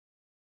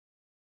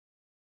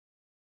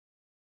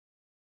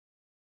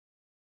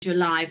You're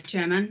live,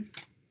 Chairman.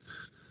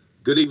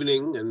 Good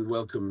evening and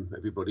welcome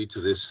everybody to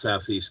this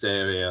Southeast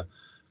Area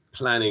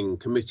Planning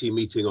Committee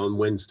meeting on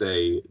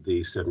Wednesday,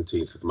 the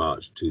 17th of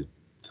March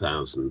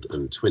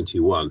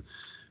 2021.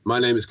 My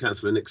name is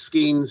Councillor Nick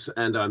Skeens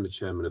and I'm the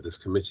chairman of this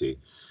committee.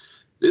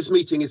 This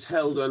meeting is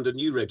held under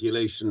new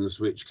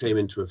regulations which came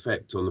into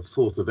effect on the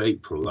 4th of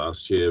April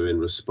last year in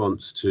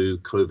response to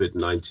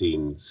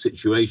COVID-19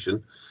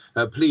 situation.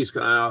 Please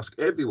can I ask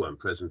everyone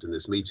present in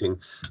this meeting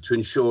to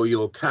ensure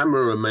your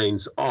camera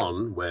remains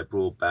on where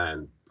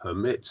broadband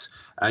permits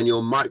and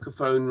your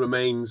microphone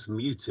remains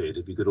muted.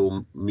 If you could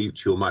all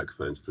mute your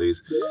microphones,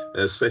 please,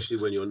 especially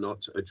when you're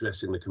not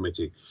addressing the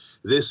committee.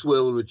 This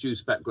will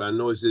reduce background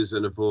noises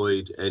and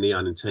avoid any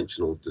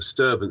unintentional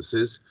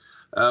disturbances.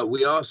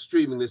 We are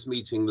streaming this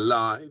meeting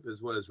live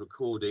as well as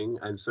recording,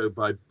 and so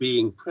by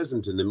being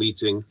present in the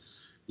meeting,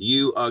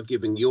 you are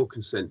giving your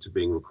consent to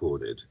being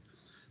recorded.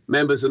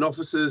 Members and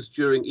officers,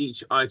 during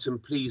each item,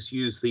 please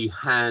use the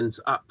hands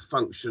up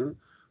function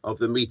of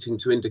the meeting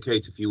to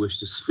indicate if you wish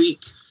to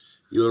speak.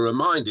 You are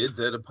reminded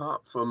that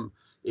apart from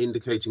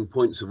indicating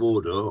points of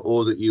order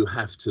or that you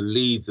have to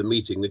leave the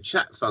meeting, the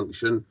chat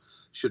function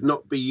should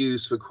not be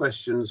used for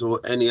questions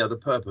or any other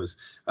purpose,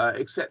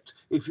 except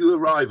if you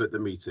arrive at the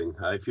meeting.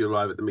 If you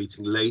arrive at the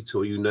meeting late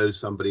or you know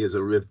somebody has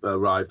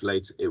arrived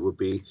late, it would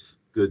be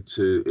good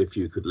if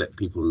you could let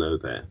people know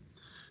there.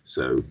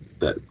 So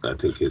that I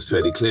think is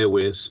fairly clear.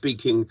 When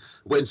speaking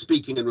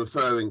and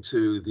referring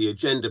to the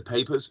agenda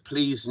papers,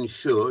 please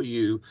ensure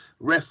you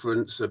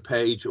reference a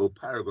page or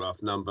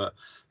paragraph number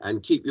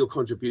and keep your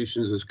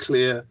contributions as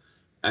clear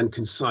and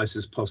concise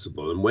as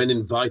possible. And when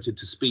invited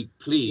to speak,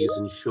 please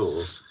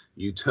ensure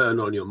you turn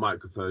on your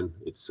microphone.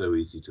 It's so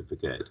easy to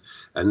forget.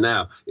 And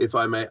now, if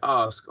I may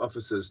ask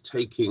officers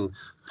taking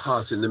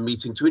part in the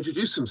meeting to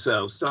introduce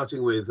themselves,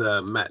 starting with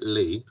Matt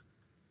Lee.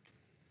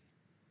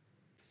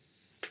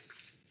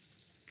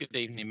 Good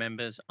evening,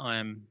 members. I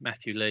am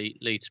Matthew Lee,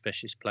 Lead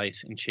Specialist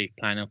Place and Chief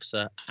Planning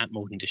Officer at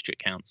Malden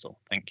District Council.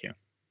 Thank you.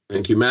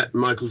 Thank you, Matt.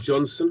 Michael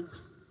Johnson.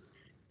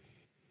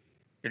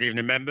 Good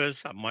evening,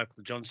 members. I'm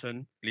Michael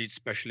Johnson, Lead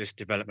Specialist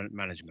Development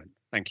Management.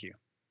 Thank you.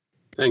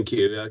 Thank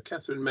you.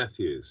 Catherine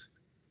Matthews.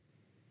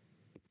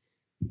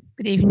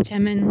 Good evening,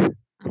 Chairman.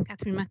 I'm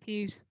Catherine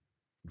Matthews,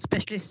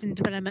 Specialist in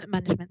Development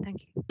Management.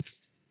 Thank you.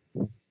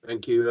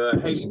 Thank you.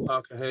 Hayley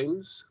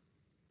Parker-Haynes.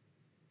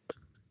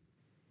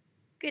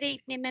 Good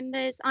evening,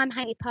 members. I'm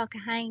Hayley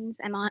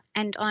Parker-Haynes and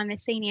I'm a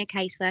senior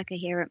caseworker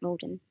here at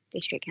Malden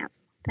District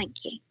Council.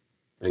 Thank you.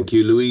 Thank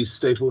you. Louise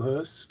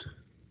Staplehurst.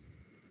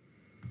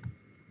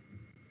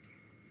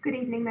 Good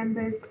evening,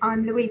 members.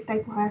 I'm Louise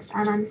Staplehurst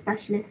and I'm a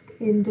specialist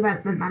in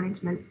development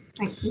management.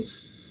 Thank you.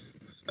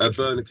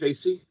 Bernard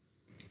Casey.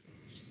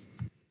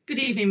 Good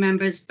evening,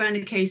 members.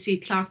 Bernard Casey,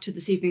 clerk to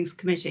this evening's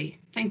committee.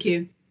 Thank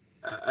you.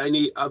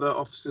 Any other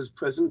officers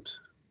present?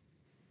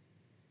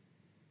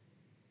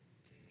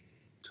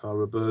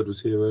 Tara Bird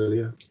was here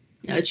earlier.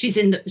 No, she's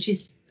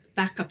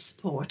backup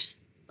support.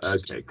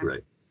 Okay,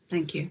 great.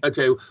 Thank you.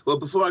 Okay, well,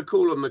 before I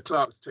call on the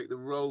clerk to take the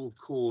roll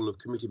call of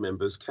committee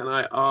members, can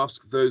I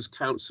ask those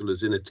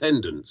councillors in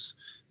attendance,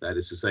 that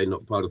is to say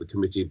not part of the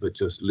committee but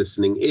just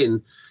listening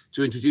in,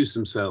 to introduce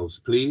themselves,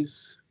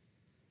 please?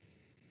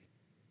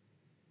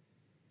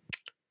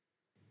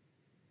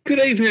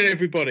 Good evening,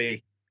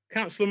 everybody.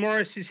 Councillor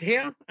Morris is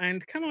here,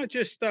 and can I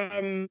just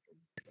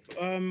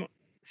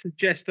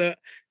suggest that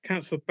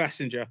Councillor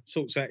Bassinger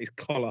sorts out his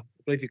collar?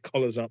 I believe your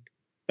collar's up.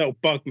 That'll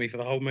bug me for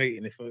the whole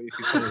meeting if your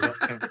collar's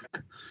up.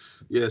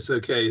 Yes,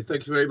 okay.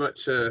 Thank you very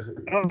much.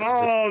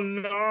 Oh,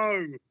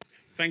 no.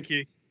 Thank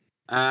you.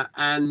 Are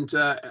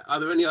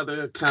there any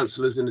other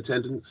councillors in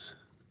attendance?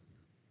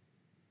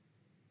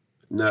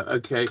 No,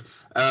 okay.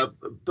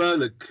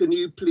 Bernard, can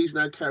you please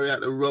now carry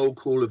out a roll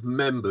call of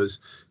members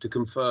to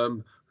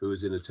confirm who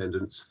is in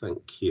attendance?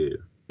 Thank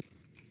you.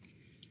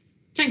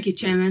 Thank you,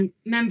 Chairman.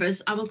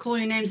 Members, I will call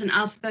your names in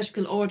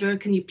alphabetical order.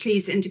 Can you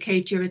please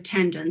indicate your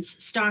attendance,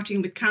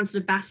 starting with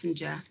Councillor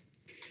Bassinger?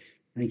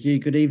 Thank you.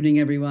 Good evening,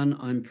 everyone.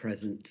 I'm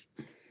present.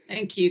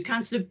 Thank you.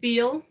 Councillor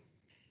Beale?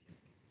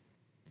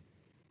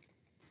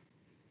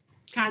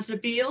 Councillor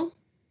Beale?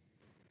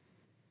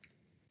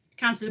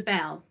 Councillor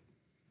Bell?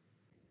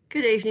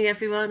 Good evening,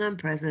 everyone. I'm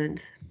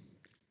present.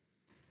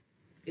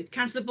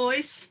 Councillor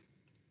Boyce?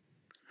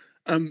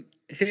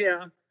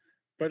 Here,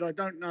 but I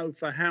don't know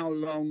for how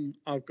long.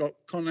 I've got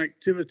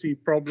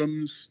connectivity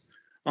problems.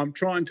 I'm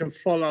trying to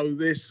follow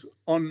this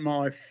on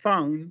my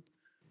phone.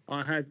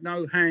 I had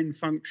no hand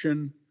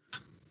function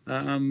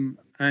and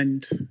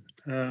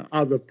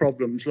other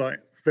problems like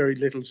very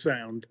little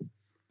sound.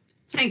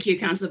 Thank you,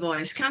 Councillor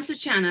Boyce. Councillor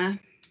Channer?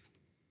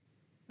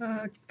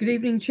 Good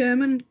evening,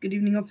 Chairman. Good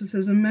evening,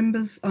 officers and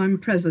members. I'm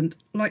present.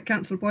 Like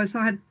Councillor Boyce,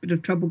 I had a bit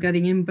of trouble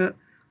getting in, but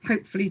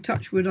hopefully,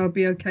 touch wood, I'll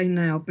be okay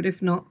now. But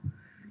if not,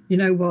 you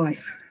know why.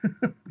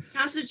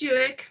 Councillor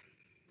Dewick?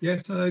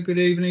 Yes, good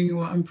evening.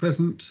 Well, I'm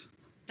present.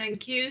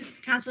 Thank you.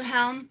 Councillor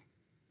Helm?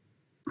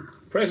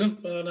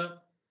 Present, Bernard.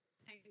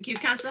 Thank you.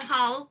 Councillor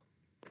Hull?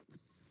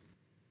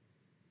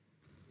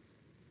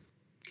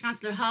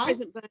 Councillor Hull?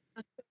 Present,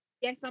 Bernard.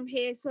 Yes, I'm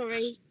here.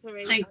 Sorry.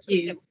 Thank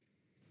you.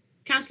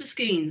 Councillor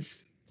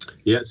Skeens.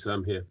 Yes,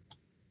 I'm here.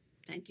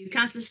 Thank you.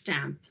 Councillor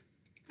Stamp.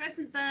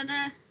 Present,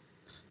 Berner.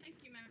 Thank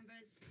you,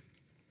 members.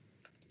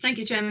 Thank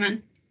you,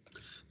 Chairman.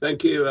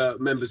 Thank you,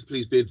 members.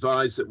 Please be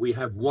advised that we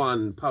have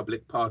one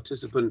public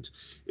participant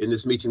in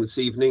this meeting this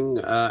evening,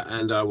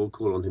 and I will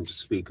call on him to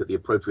speak at the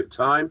appropriate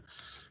time.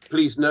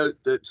 Please note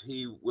that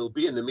he will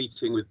be in the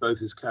meeting with both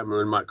his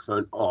camera and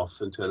microphone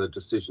off until a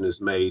decision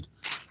is made,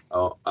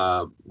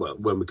 well,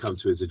 when we come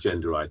to his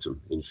agenda item,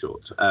 in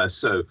short.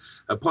 So,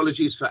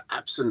 apologies for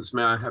absence.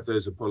 May I have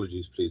those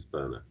apologies, please,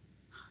 Berner?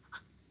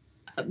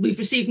 We've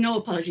received no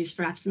apologies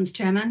for absence,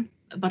 Chairman,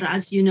 but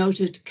as you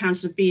noted,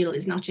 Councillor Beale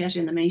is not yet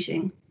in the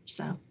meeting.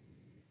 So,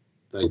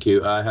 thank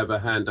you. I have a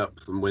hand up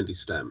from Wendy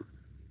Stam.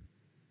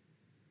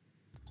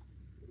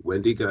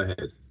 Wendy, go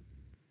ahead.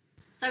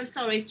 So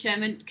sorry,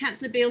 Chairman.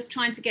 Councillor Beale's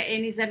trying to get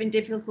in. He's having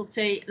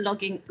difficulty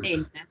logging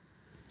in.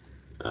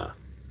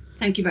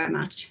 Thank you very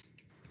much.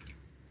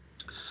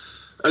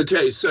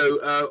 Okay, so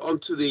on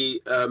to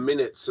the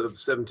minutes of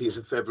 17th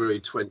of February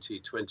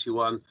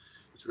 2021.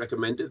 It's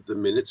recommended the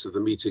minutes of the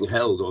meeting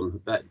held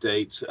on that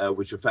date,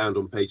 which are found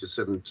on pages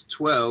 7 to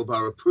 12,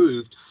 are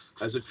approved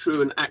as a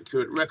true and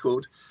accurate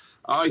record.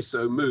 I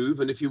so move,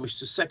 and if you wish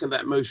to second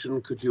that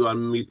motion, could you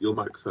unmute your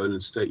microphone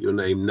and state your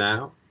name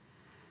now?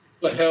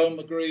 Helm,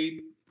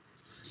 agreed.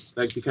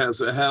 Thank you,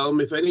 Councillor Helm.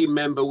 If any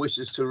member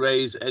wishes to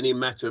raise any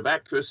matter of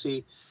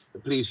accuracy,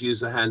 please use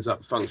the hands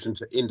up function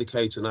to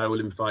indicate, and I will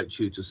invite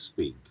you to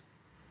speak.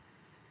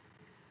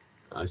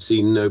 I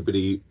see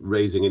nobody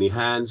raising any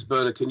hands.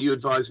 Berner, can you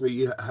advise me?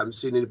 You haven't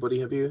seen anybody,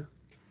 have you?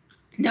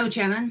 No,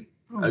 Chairman.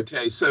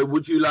 Okay, so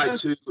would you like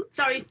to...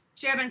 Sorry,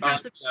 Chairman,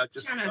 Councillor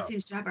Channer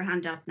seems to have her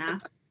hand up now.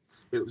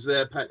 It was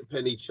there,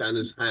 Penny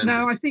Channer's hand.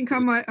 No, I think I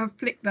might have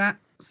flicked that.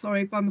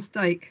 Sorry, by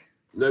mistake.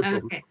 No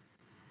problem. Okay.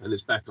 And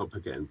it's back up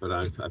again, but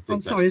I think Oh,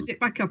 sorry, is it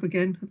back up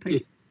again?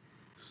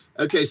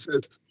 Okay, so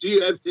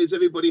is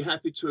everybody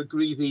happy to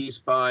agree these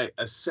by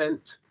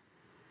assent?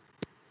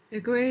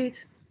 Agreed.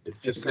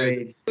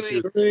 Agreed.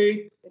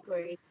 Agreed.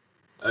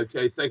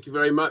 Okay, thank you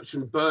very much.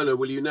 And Berner,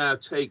 will you now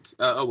take,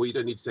 oh, well, you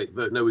don't need to take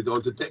the vote. No, we go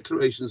on to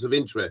declarations of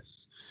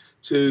interest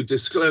to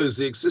disclose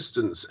the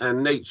existence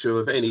and nature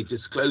of any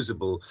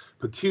disclosable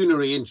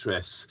pecuniary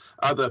interests,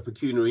 other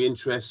pecuniary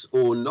interests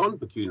or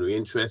non-pecuniary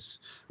interests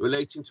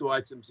relating to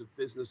items of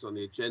business on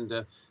the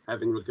agenda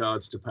having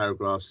regards to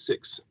paragraphs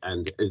 6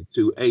 and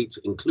to 8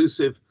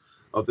 inclusive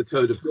of the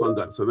Code of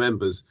Conduct for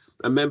members.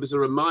 And members are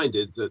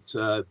reminded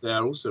that they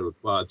are also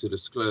required to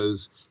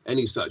disclose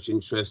any such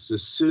interests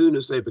as soon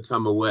as they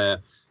become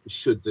aware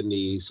should the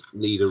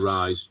need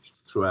arise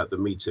throughout the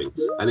meeting.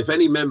 And if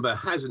any member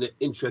has an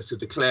interest to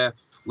declare,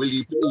 will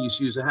you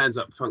please use the hands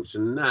up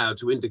function now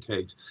to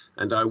indicate,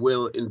 and I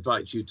will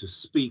invite you to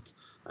speak.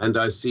 And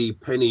I see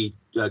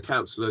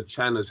Councillor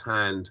Channer's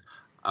hand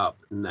up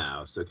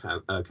now. So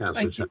Councillor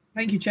Channer.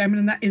 Thank you, Chairman,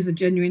 and that is a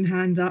genuine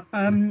hand up.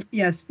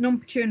 Yes,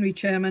 non-pecuniary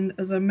Chairman,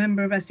 as a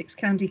member of Essex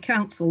County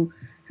Council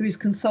who is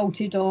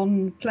consulted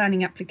on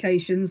planning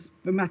applications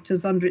for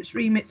matters under its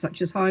remit,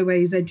 such as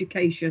highways,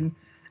 education,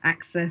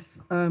 access,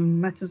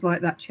 matters like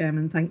that,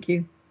 Chairman. Thank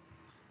you.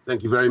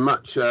 Thank you very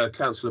much.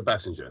 Councillor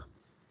Bassinger.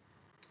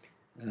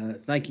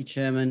 Thank you,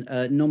 Chairman.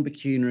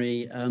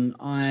 Non-pecuniary,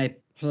 I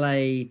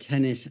play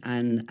tennis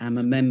and am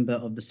a member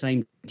of the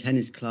same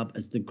tennis club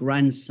as the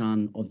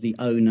grandson of the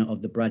owner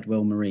of the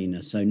Bradwell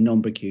Marina, so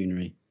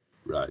non-pecuniary.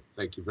 Right,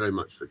 thank you very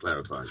much for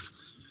clarifying.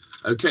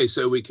 Okay,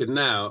 so we can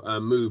now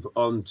move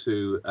on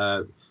to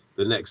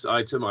the next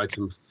item,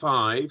 item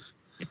 5,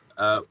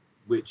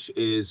 which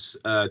is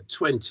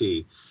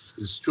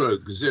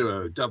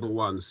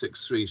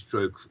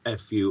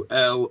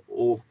 20/01163/FUL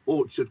or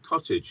Orchard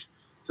Cottage,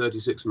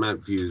 36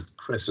 Mountview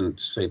Crescent,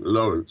 St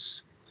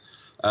Lawrence.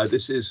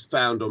 This is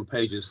found on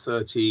pages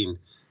 13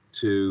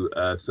 to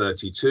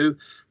 32.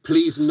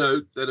 Please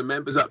note that a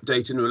member's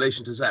update in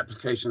relation to this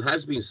application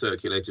has been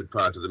circulated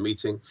prior to the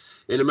meeting.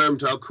 In a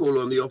moment, I'll call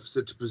on the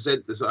officer to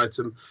present this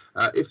item.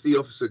 If the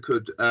officer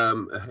could,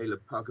 Hayley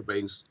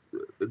Parker-Baines,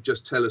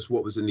 just tell us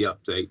what was in the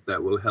update,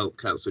 that will help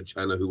Councillor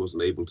Channer, who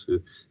wasn't able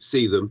to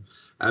see them.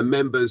 And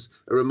members,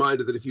 a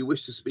reminder that if you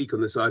wish to speak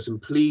on this item,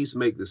 please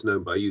make this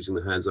known by using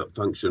the hands up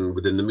function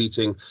within the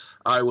meeting.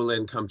 I will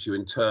then come to you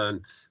in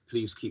turn.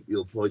 Please keep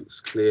your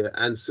points clear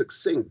and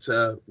succinct.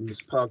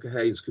 Ms.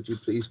 Parker-Haynes, could you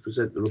please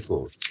present the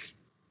report?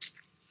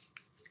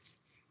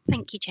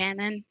 Thank you,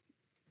 Chairman.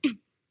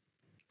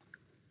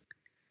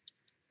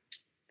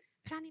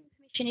 Planning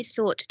permission is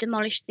sought to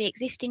demolish the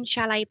existing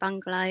chalet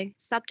bungalow,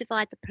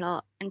 subdivide the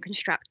plot and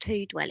construct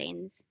 2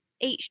 dwellings.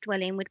 Each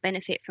dwelling would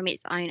benefit from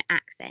its own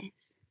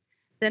access.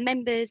 The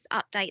members'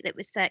 update that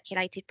was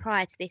circulated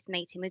prior to this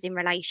meeting was in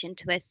relation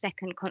to a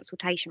second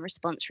consultation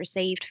response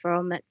received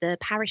from the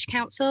Parish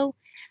Council.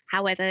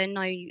 However,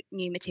 no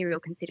new material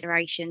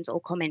considerations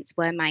or comments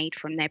were made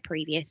from their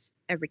previous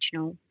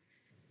original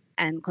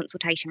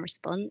consultation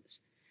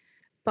response.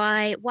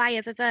 By way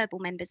of a verbal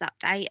members'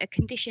 update, a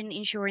condition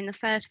ensuring the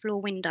first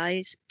floor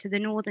windows to the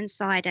northern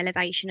side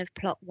elevation of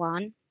plot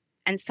 1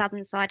 and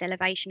southern side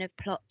elevation of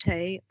plot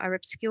 2 are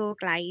obscure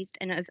glazed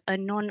and of a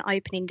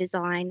non-opening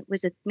design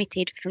was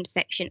omitted from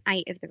section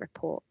 8 of the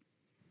report.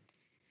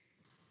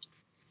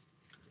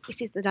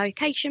 This is the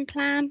location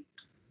plan,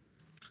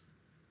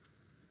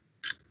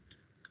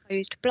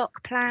 proposed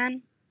block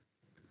plan.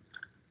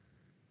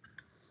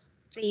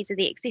 These are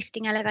the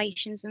existing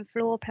elevations and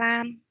floor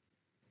plan.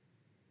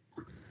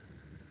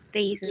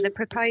 These are the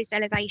proposed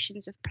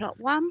elevations of plot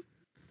 1.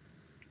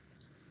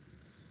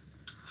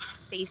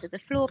 These are the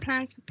floor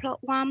plans for plot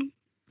 1.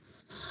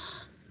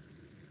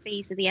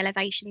 These are the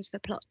elevations for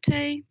plot 2.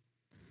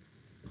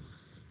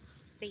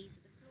 These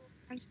are the floor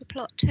plans for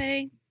plot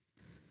 2.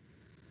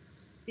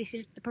 This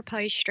is the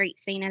proposed street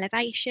scene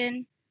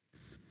elevation.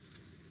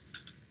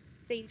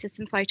 These are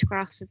some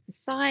photographs of the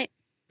site.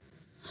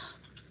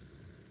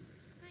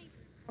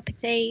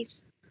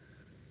 Properties.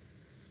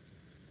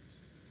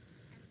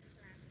 And the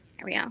surrounding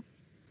area.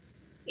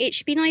 It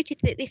should be noted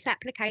that this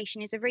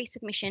application is a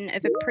resubmission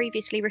of a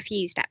previously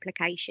refused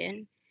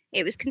application.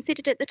 It was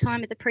considered at the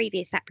time of the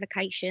previous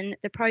application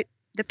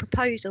the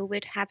proposal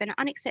would have an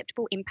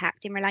unacceptable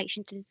impact in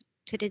relation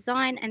to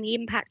design and the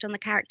impact on the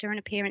character and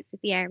appearance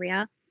of the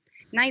area,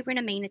 neighbouring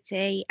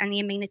amenity and the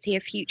amenity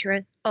of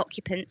future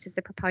occupants of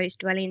the proposed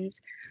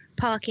dwellings,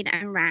 parking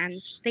and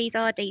RAMs. These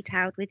are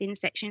detailed within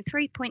section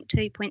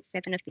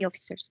 3.2.7 of the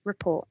officer's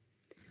report.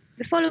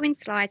 The following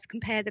slides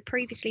compare the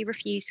previously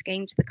refused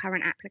scheme to the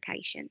current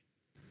application.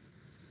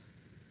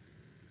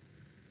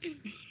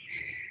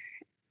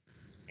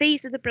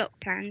 These are the block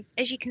plans.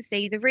 As you can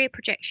see, the rear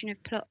projection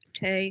of plot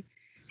 2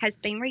 has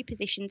been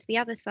repositioned to the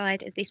other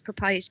side of this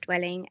proposed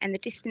dwelling, and the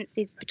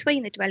distances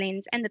between the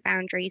dwellings and the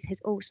boundaries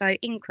has also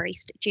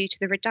increased due to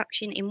the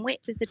reduction in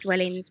width of the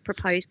dwellings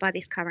proposed by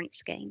this current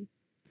scheme.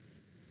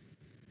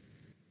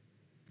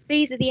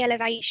 These are the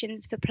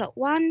elevations for plot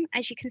 1.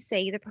 As you can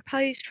see, the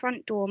proposed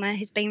front dormer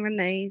has been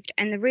removed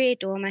and the rear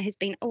dormer has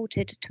been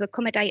altered to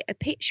accommodate a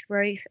pitched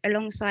roof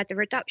alongside the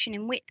reduction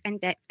in width and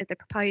depth of the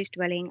proposed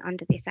dwelling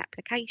under this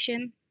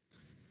application.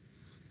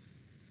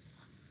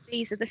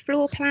 These are the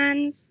floor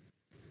plans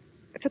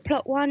for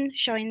plot 1,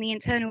 showing the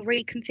internal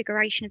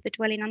reconfiguration of the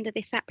dwelling under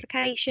this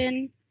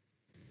application.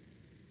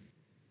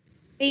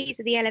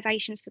 These are the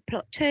elevations for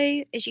plot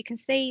 2. As you can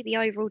see, the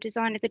overall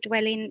design of the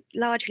dwelling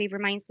largely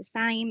remains the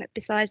same,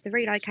 besides the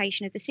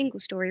relocation of the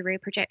single-storey rear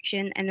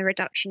projection and the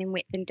reduction in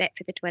width and depth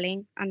of the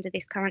dwelling under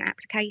this current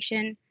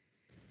application.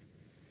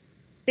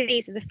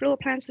 These are the floor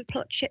plans for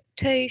plot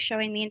 2,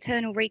 showing the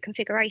internal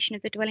reconfiguration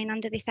of the dwelling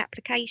under this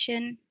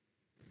application.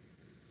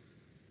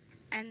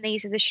 And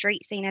these are the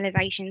street scene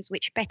elevations,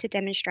 which better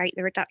demonstrate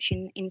the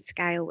reduction in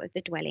scale of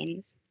the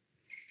dwellings.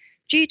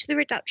 Due to the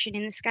reduction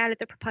in the scale of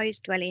the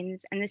proposed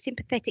dwellings and the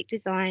sympathetic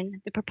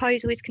design, the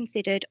proposal is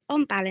considered,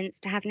 on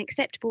balance, to have an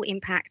acceptable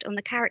impact on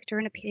the character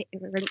and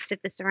appearance of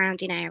the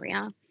surrounding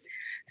area.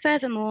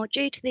 Furthermore,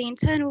 due to the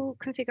internal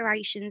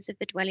configurations of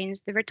the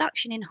dwellings, the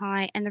reduction in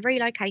height and the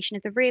relocation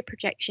of the rear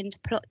projection to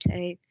plot 2,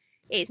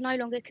 it is no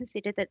longer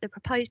considered that the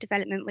proposed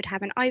development would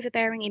have an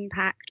overbearing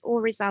impact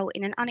or result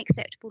in an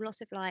unacceptable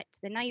loss of light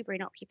to the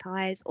neighbouring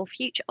occupiers or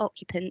future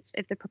occupants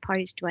of the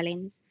proposed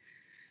dwellings.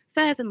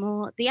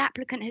 Furthermore, the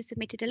applicant has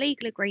submitted a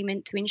legal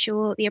agreement to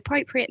ensure the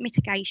appropriate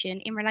mitigation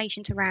in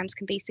relation to RAMs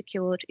can be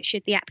secured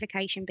should the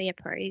application be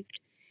approved.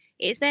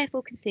 It is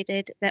therefore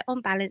considered that, on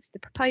balance, the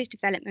proposed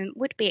development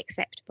would be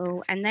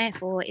acceptable and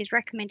therefore is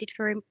recommended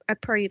for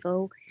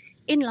approval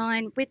in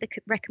line with the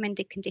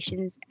recommended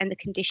conditions and the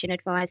condition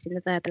advised in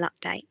the verbal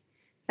update.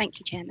 Thank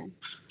you, Chairman.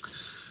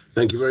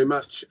 Thank you very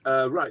much.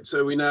 Right,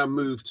 so we now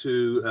move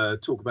to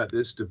talk about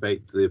this,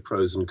 debate the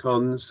pros and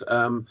cons.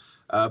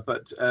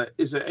 But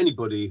is there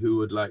anybody who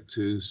would like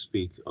to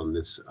speak on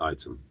this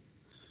item?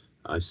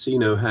 I see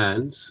no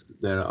hands.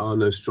 There are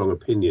no strong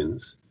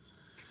opinions.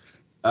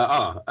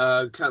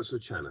 Councillor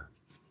Channer.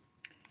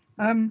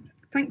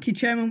 Thank you,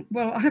 Chairman.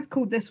 Well, I have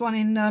called this one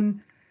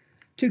in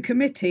to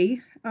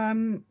committee.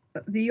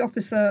 The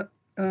officer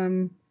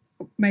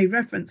made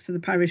reference to the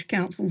parish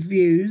council's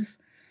views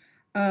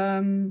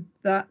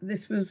that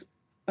this was,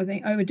 I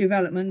think,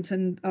 overdevelopment,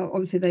 and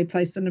obviously they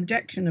placed an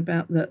objection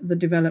about the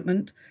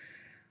development.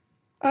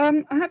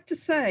 I have to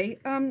say,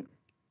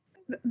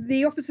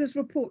 the officer's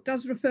report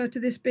does refer to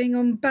this being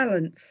on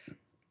balance,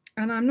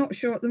 and I'm not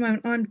sure at the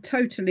moment. I'm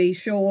totally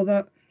sure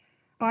that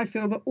I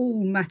feel that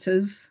all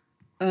matters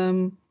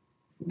that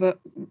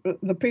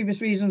the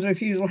previous reasons of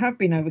refusal have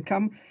been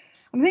overcome.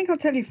 And I think I'll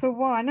tell you for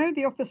why. I know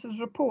the officer's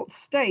report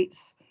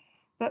states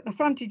that the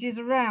frontages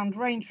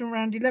range from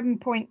around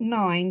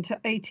 11.9 to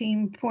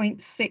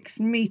 18.6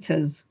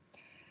 metres,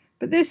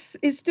 but this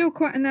is still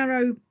quite a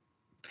narrow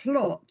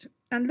plot.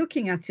 And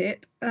looking at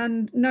it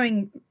and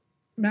knowing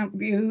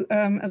Mountview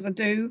as I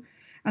do,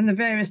 and the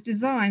various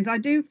designs, I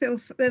do feel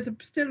there's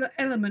still an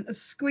element of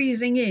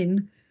squeezing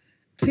in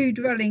 2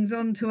 dwellings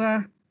onto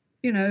a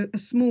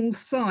small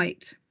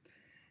site,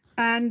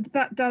 and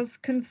that does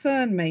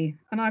concern me.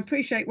 And I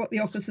appreciate what the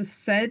officer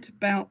said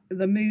about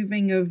the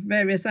moving of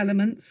various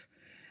elements.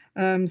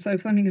 So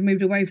if something has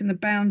moved away from the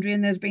boundary,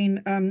 and there's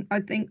been, I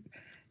think,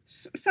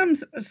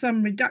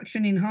 some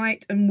reduction in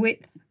height and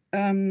width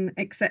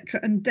etc.,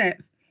 and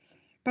depth.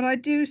 But I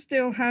do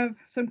still have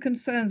some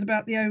concerns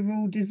about the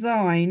overall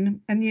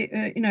design and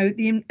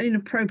the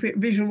inappropriate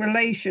visual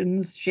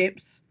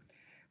relationships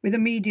with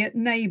immediate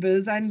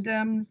neighbours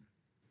and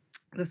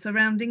the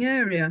surrounding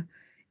area,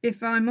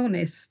 if I'm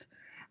honest,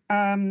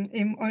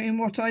 in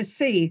what I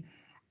see.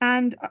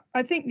 And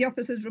I think the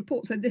officer's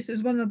report said this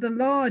is one of the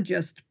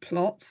largest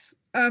plots.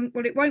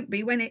 Well, it won't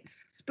be when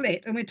it's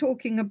split, and we're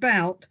talking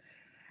about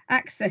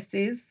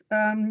accesses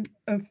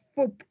of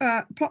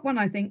plot 1,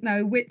 I think,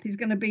 no, width is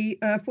going to be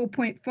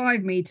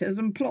 4.5 metres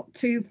and plot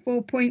 2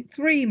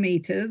 4.3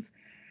 metres,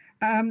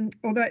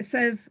 although it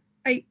says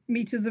 8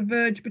 metres of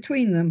verge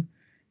between them.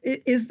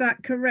 Is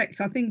that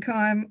correct? I think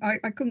I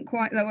couldn't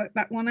quite work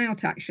that one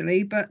out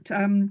actually, but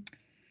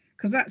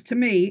because that's to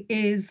me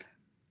is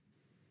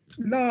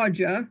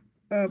larger,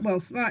 well,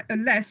 slightly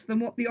less than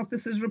what the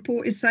officer's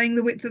report is saying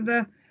the width of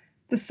the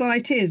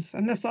site is,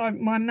 unless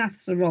my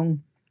maths are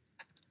wrong.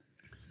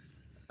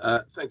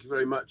 Thank you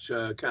very much,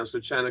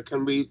 Councillor Channer.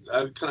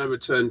 Can I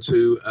return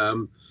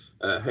to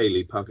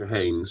Hayley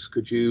Parker-Haynes?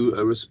 Could you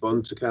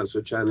respond to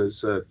Councillor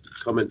Channer's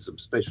comments,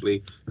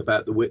 especially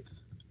about the width?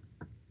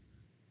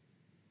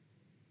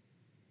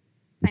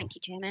 Thank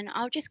you, Chairman.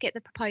 I'll just get the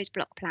proposed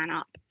block plan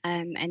up,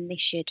 and this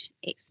should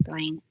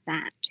explain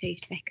that. 2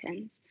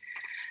 seconds.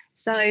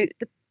 So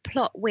the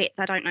plot width,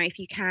 I don't know if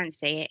you can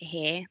see it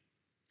here,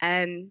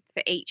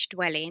 for each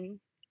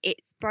dwelling,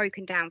 it's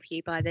broken down for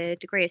you by the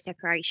degree of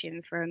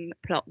separation from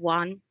plot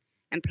 1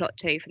 and plot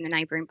 2 from the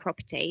neighbouring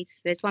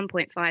properties. There's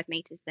 1.5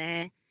 metres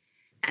there,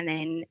 and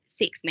then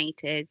 6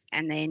 metres,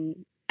 and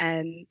then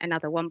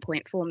another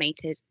 1.4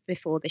 metres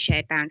before the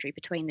shared boundary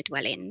between the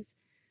dwellings.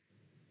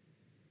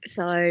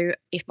 So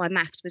if my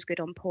maths was good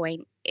on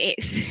point,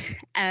 it's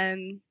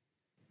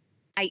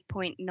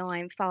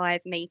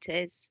 8.95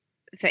 metres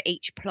for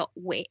each plot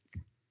width.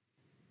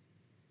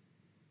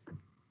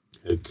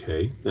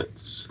 Okay,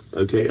 that's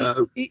okay.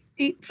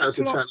 Each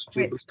plot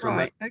width,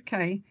 right?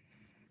 Okay.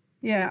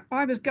 Yeah,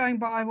 I was going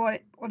by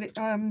what it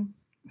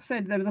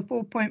said. There was a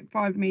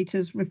 4.5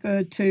 metres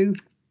referred to,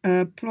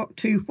 plot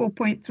 2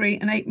 4.3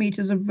 and 8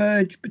 metres of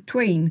verge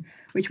between,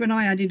 which when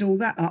I added all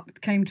that up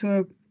came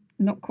to a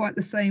not quite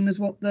the same as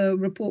what the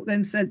report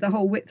then said the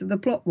whole width of the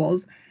plot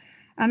was.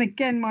 And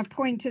again, my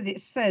point is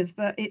it says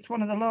that it's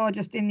one of the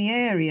largest in the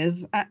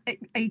areas at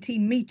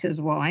 18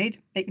 metres wide,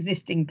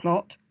 existing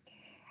plot.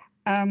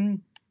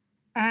 And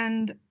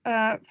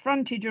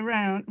frontages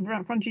around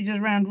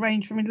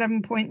range from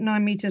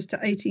 11.9 metres to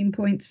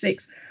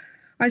 18.6.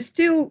 I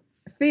still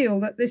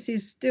feel that this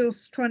is still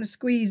trying to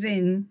squeeze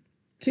in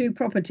 2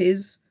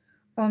 properties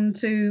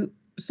onto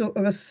sort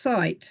of a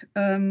site.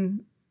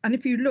 And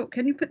if you look,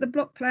 can you put the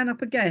block plan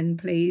up again,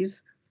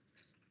 please?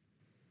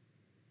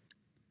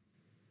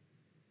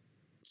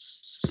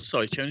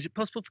 Sorry, Chairman, is it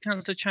possible for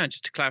Councillor Chan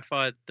just to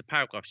clarify the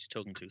paragraph she's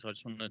talking to? Because I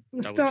just want to At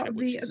the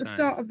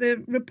start of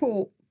the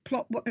report,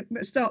 plot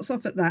it starts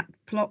off at that.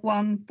 Plot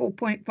 1,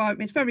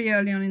 4.5. It's very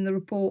early on in the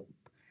report.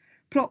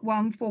 Plot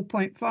 1,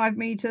 4.5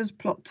 metres.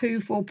 Plot 2,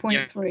 4.3.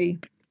 Yeah,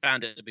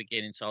 found it at the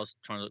beginning, so I was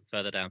trying to look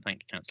further down.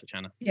 Thank you, Councillor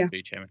Channer. Yeah. For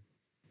you, Chairman.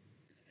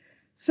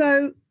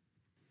 So,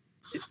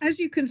 as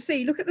you can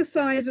see, look at the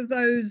size of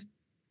those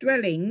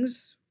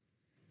dwellings.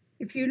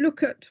 If you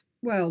look at,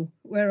 well,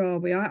 where are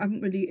we? I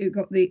haven't really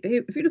got the.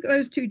 If you look at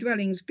those 2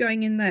 dwellings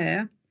going in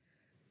there,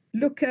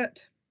 look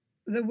at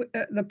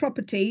the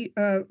property.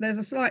 There's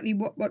a slightly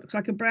what looks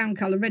like a brown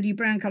colour, reddy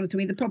brown colour to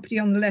me. The property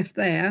on the left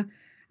there,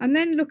 and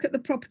then look at the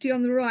property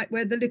on the right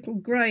where the little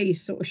grey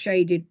sort of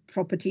shaded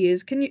property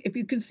is. If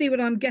you can see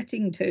what I'm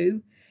getting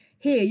to,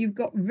 here you've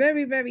got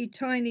very, very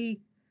tiny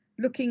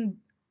looking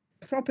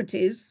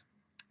properties,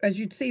 as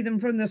you'd see them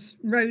from the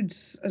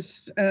roads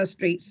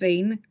street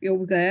scene, if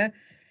you're there.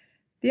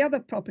 The other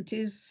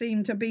properties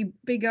seem to be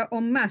bigger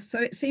en masse. So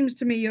it seems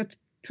to me you're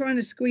trying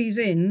to squeeze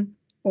in,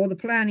 or the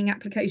planning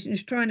application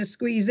is trying to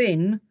squeeze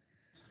in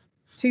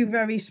 2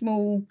 very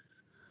small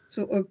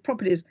sort of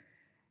properties.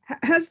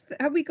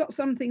 Have we got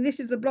something? This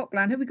is the block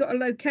plan. Have we got a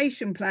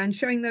location plan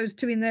showing those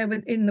 2 in there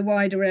within the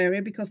wider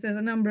area? Because there's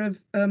a number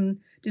of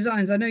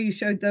designs. I know you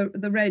showed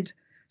the red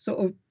sort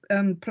of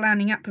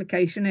planning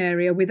application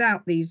area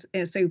without these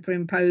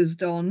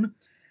superimposed on,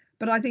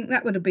 but I think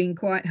that would have been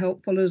quite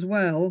helpful as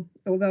well,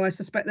 although I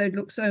suspect they'd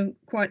look so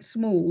quite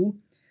small.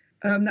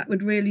 That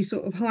would really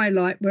sort of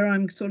highlight where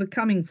I'm sort of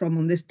coming from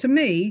on this. To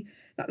me,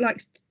 that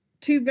likes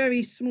 2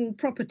 very small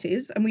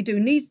properties, and we do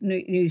need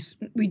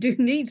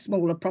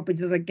smaller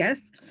properties, I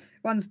guess.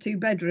 One's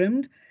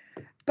 2-bedroomed,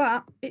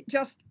 but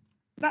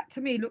that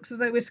to me looks as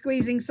though we're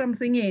squeezing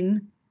something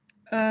in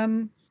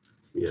on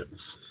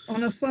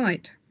a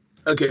site.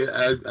 Okay,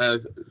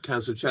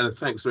 Councillor Channer,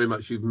 thanks very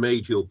much. You've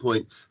made your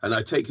point, and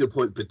I take your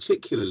point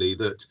particularly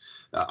that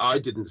I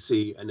didn't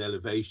see an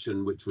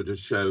elevation which would have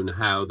shown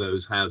how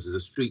those houses, a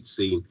street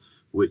scene,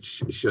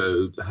 which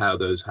showed how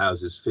those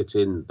houses fit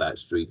in that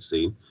street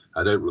scene.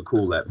 I don't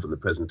recall that from the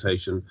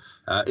presentation.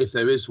 If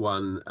there is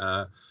one,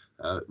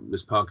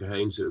 Ms.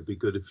 Parker-Haynes, it would be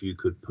good if you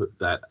could put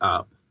that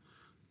up.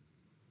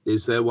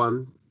 Is there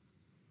one?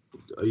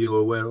 Are you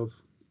aware of?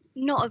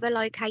 Not of a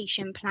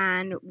location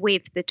plan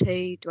with the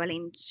 2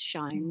 dwellings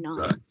shown, no.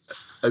 Right.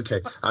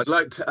 Okay. I'd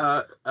like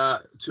to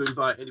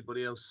invite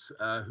anybody else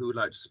who would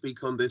like to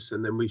speak on this,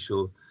 and then we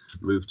shall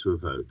move to a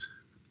vote.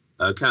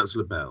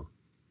 Councillor Bell.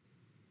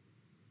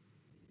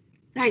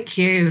 Thank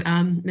you,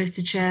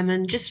 Mr.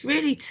 Chairman. Just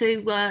really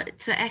to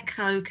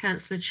echo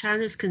Councillor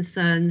Channer's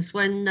concerns.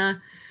 When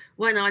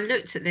I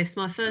looked at this,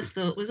 my first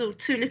thought was, oh,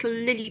 2 little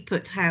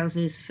Lilliput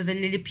houses for the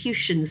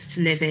Lilliputians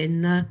to live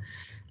in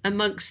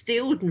amongst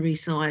the ordinary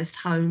sized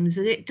homes.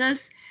 And it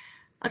does,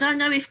 I don't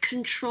know if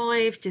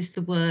contrived is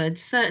the word,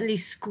 certainly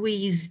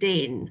squeezed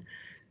in,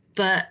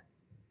 but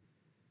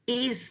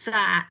is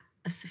that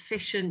a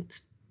sufficient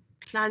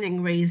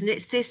planning reason?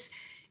 It's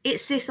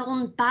this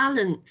on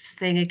balance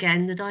thing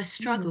again that I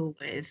struggle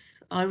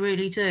with. I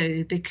really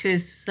do,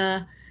 because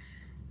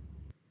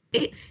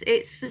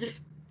it's sort of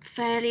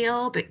fairly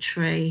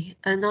arbitrary,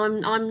 and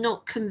I'm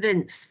not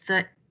convinced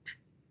that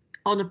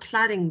on a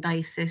planning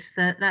basis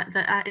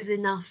that is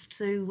enough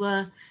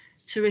to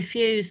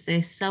refuse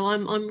this. So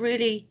I'm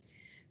really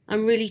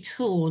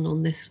torn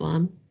on this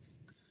one.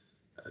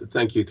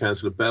 Thank you,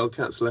 Councillor Bell.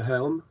 Councillor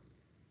Helm.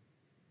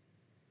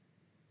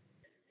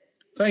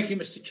 Thank you,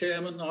 Mr.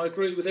 Chairman. I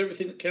agree with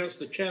everything that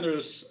Councillor Channer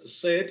has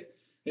said.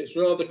 It's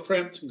rather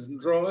cramped and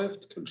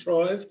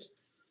contrived.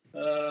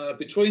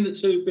 Between the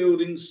 2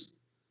 buildings,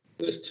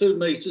 there's 2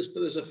 metres,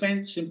 but there's a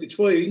fence in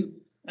between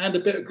and a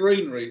bit of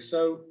greenery.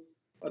 So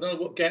I don't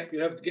know what gap you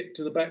have to get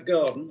to the back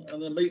garden,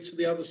 and the meter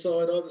the other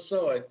side, either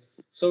side.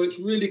 So it's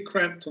really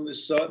cramped on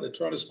this site. They're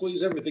trying to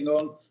squeeze everything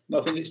on, and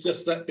I think it's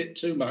just that bit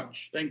too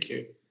much. Thank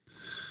you.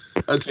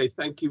 Okay,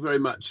 thank you very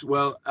much.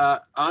 Well,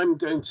 I'm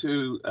going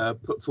to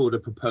put forward a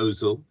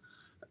proposal,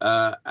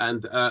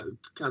 and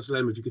Councillor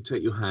Helm, if you could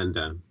take your hand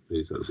down,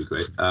 please, that would be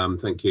great.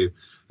 Thank you.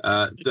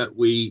 That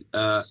we,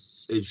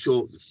 in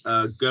short,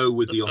 go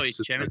with the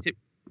officers. Chairman, is it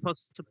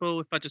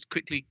possible if I just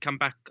quickly come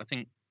back, I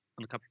think,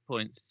 on a couple of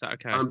points? Is that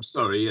okay? I'm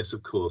sorry, yes,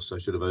 of course, I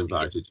should have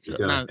invited you.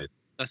 Go ahead.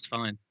 That's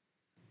fine.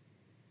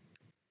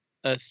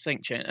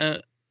 Thank you,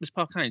 Chair. Ms.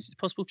 Parkane, is it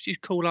possible for you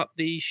to call up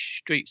the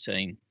street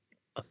scene?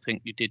 I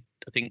think you did.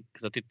 I think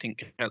because I did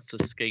think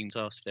Councillor Skeens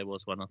asked if there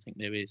was one. I think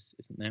there is,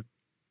 isn't there?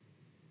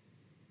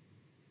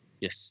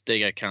 Yes, there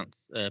you go,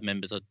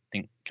 members. I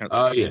think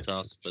Councillor Skeens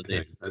asked for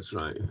the. That's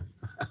right.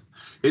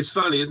 It's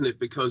funny, isn't it?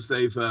 Because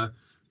they've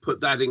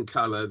put that in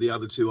colour. The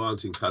other 2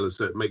 aren't in colour,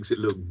 so it makes it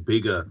look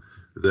bigger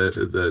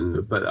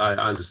than. But I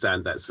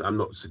understand that. I'm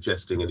not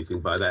suggesting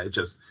anything by that. It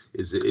just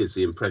is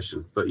the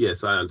impression. But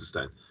yes, I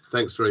understand.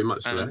 Thanks very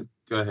much for that.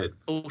 Go ahead.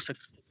 Also,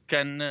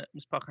 can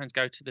Ms. Parkins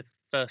go to the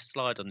first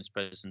slide on this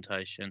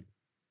presentation?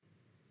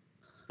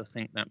 I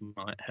think that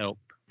might help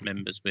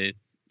members with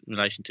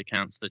relation to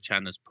Councillor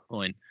Channer's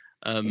point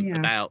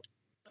about,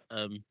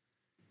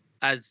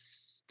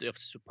 as the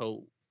officer's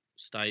report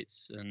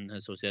states, and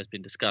as obviously has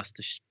been discussed,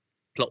 the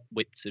plot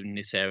widths in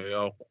this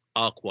area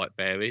are quite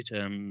varied.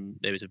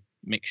 There is a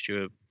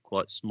mixture of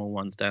quite small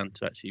ones down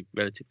to actually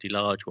relatively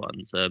large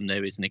ones.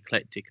 There is an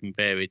eclectic and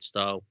varied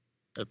style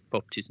of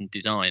properties and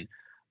design.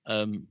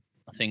 I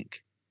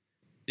think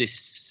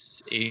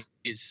this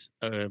is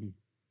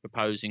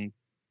proposing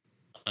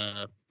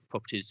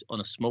properties on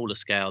a smaller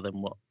scale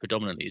than what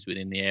predominantly is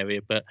within the area,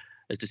 but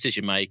as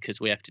decision makers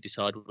we have to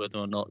decide whether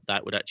or not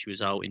that would actually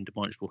result in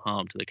demonstrable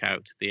harm to the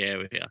character of the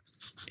area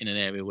in an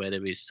area where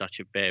there is such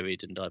a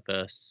varied and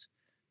diverse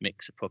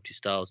mix of property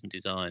styles and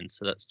designs.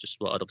 So that's just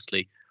what I'd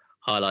obviously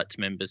highlight to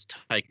members,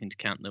 taking into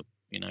account that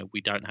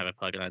we don't have a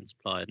plug and land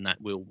supply, and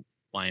that will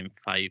weigh in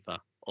favour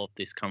of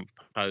this current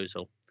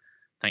proposal.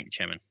 Thank you,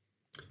 Chairman.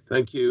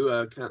 Thank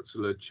you.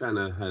 Councillor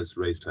Channer has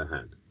raised her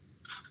hand.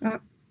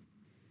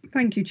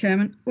 Thank you,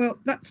 Chairman. Well,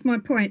 that's my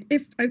point.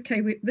 If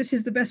this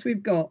is the best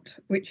we've got,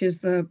 which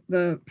is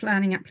the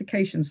planning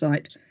application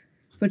site.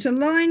 Put a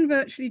line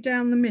virtually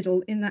down the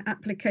middle in that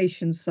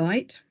application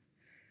site,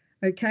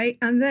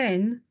 and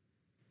then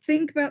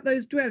think about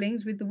those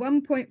dwellings with the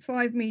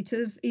 1.5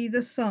 metres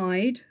either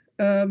side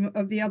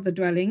of the other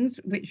dwellings,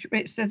 which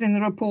it says in the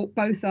report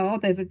both are.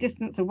 There's a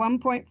distance of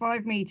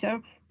 1.5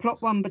 metre,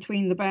 plot 1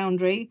 between the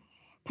boundary,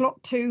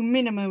 plot 2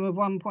 minimum of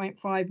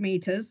 1.5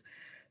 metres.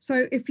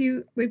 So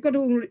we've got to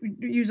all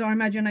use our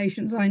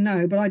imaginations, I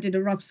know, but I did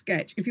a rough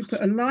sketch. If you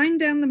put a line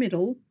down the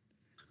middle,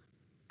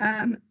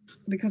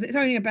 because it's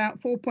only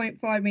about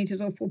 4.5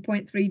 metres or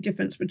 4.3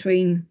 difference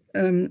between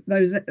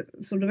those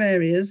sort of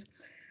areas,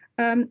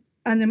 and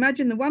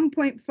imagine the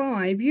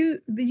 1.5,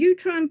 you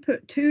try and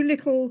put two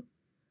little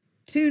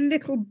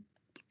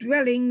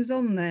dwellings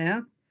on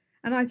there,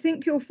 and I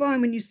think you'll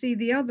find when you see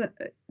the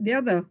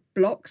other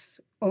blocks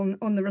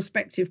on the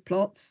respective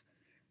plots,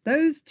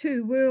 those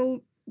two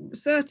will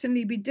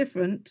certainly be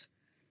different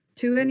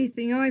to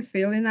anything I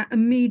feel in that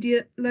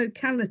immediate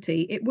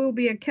locality. It will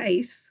be a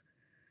case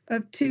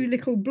of two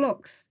little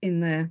blocks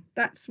in there.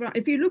 That's right.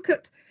 If you look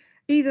at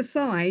either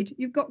side,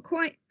 you've got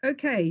quite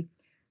okay.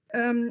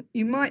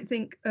 You might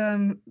think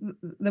the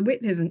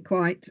width isn't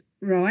quite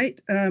right.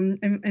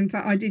 In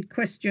fact, I did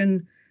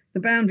question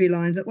the boundary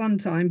lines at one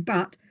time,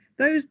 but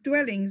those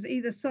dwellings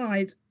either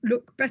side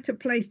look better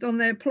placed on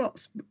their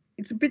plots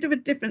it's a bit of a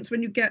difference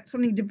when you get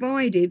something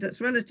divided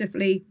that's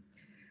relatively,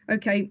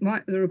 okay,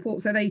 the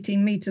report said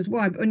 18 metres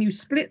wide, but when you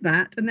split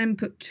that and then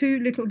put two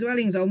little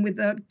dwellings on with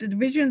the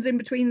divisions in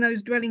between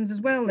those dwellings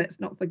as well, let's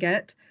not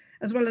forget,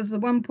 as well as the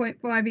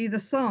 1.5 either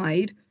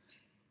side,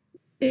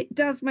 it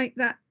does make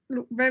that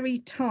look very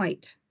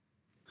tight,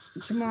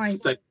 to my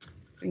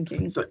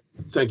thinking.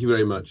 Thank you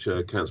very much,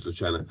 Councillor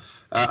Channer.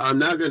 I'm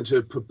now going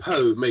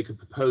to make a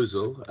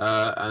proposal,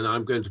 and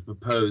I'm going to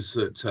propose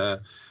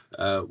that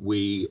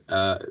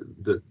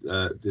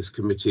this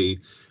committee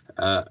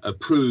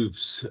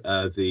approves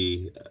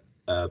the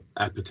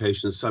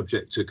application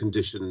subject to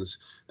conditions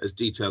as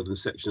detailed in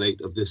section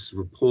 8 of this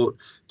report.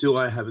 Do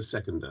I have a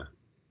seconder?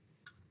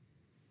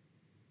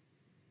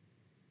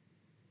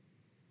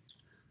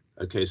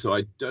 Okay, so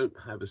I don't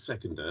have a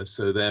seconder,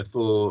 so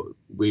therefore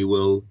we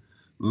will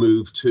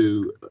move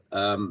to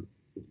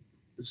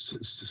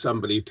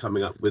somebody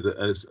coming up with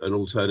as an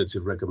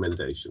alternative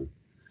recommendation.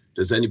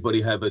 Does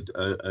anybody have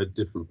a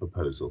different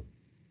proposal?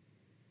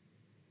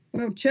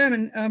 Well,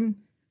 Chairman,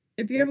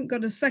 if you haven't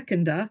got a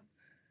seconder,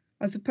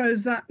 I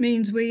suppose that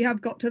means we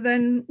have got to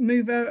then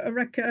move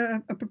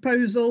a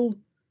proposal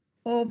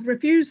of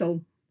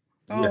refusal.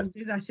 I'll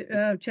do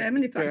that,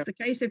 Chairman, if that's the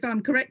case. If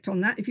I'm correct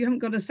on that, if you haven't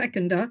got a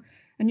seconder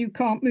and you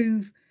can't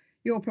move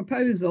your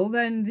proposal,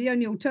 then the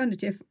only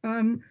alternative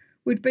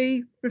would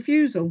be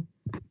refusal.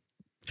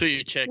 Through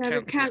you, Chair.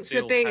 No,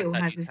 Councillor Beale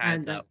has his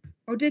hand up.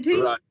 Oh, did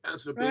he? Right,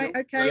 Councillor Beale. Right,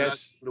 okay.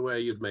 Yes. The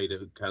way you've made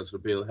it, Councillor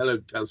Beale. Hello,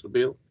 Councillor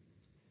Beale.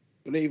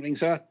 Good evening,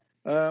 sir.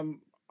 I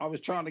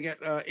was trying to get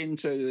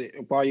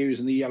by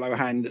using the yellow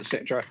hand,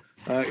 etc.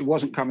 It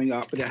wasn't coming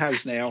up, but it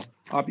has now.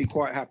 I'd be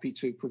quite happy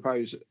to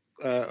propose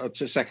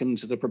to second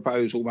to the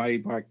proposal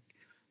made by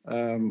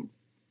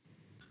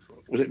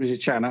was it Mrs.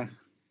 Channer?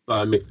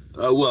 By me.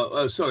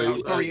 Sorry.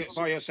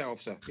 By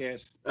yourself, sir.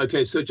 Yes.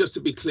 Okay, so just to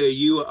be clear,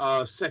 you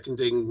are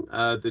seconding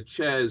the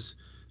chair's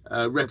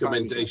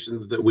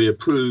recommendation that we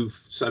approve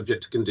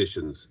subject to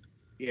conditions.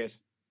 Yes.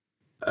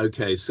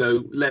 Okay,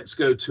 so let's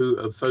go to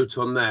a vote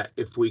on that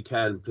if we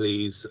can,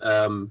 please.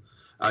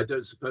 I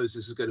don't suppose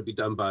this is going to be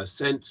done by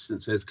assent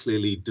since there's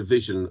clearly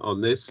division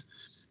on this.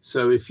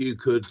 So if you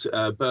could,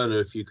 Berna,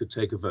 if you could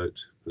take a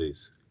vote,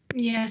 please.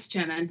 Yes,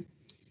 Chairman.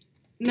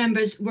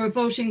 Members, we're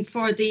voting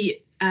for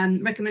the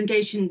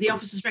recommendation, the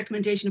officer's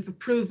recommendation of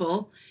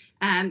approval.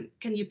 Can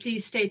you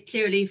please state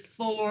clearly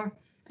for,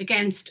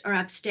 against or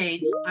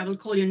abstain? I will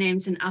call your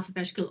names in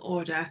alphabetical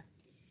order.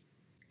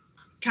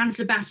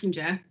 Councillor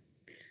Bassinger.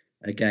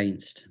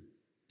 Against.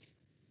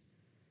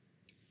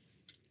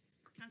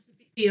 Councillor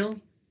Beale.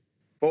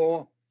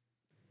 For.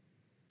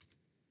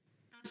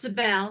 Councillor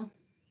Bell.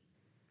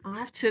 I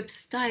have to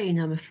abstain,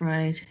 I'm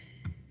afraid.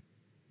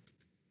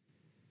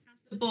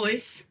 Councillor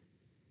Boyce.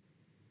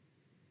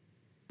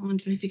 I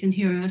wonder if you can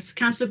hear us.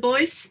 Councillor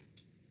Boyce.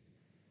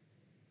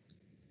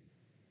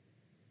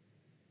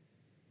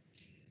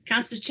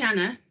 Councillor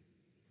Channer.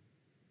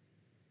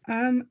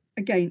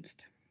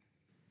 Against.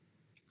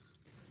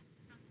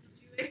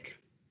 Councillor Dewick.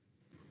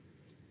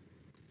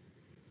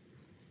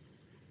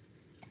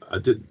 I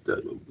did.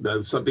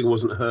 No, something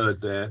wasn't heard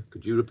there.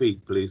 Could you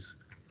repeat, please?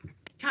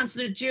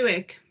 Councillor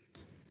Dewick.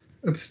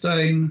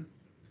 Abstain.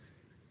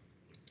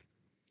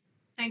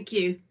 Thank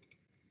you.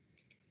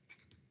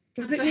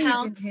 Was it me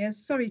in here?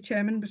 Sorry,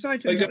 Chairman.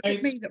 Besides, it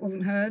was me that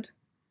wasn't heard.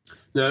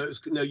 No,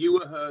 no, you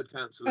were heard,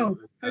 Councillor. Oh,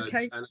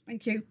 okay.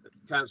 Thank you.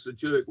 Councillor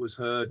Dewick was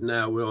heard.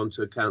 Now we're on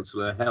to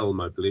Councillor Helm,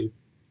 I believe.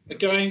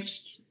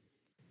 Against.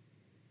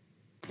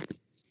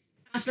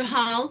 Councillor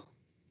Hall.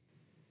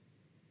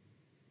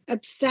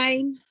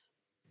 Abstain.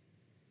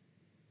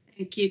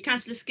 Thank you.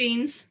 Councillor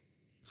Skeens.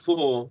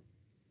 For.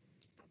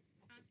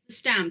 Councillor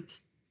Stamp.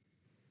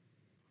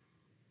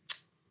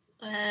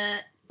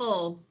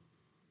 4.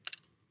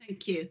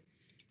 Thank you.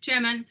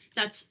 Chairman,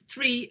 that's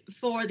 3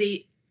 for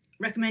the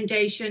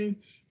recommendation,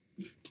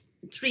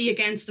 3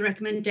 against the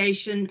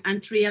recommendation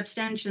and 3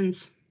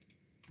 abstentions.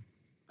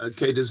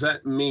 Okay, does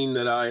that mean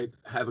that I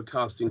have a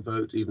casting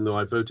vote even though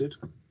I voted?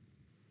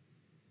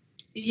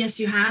 Yes,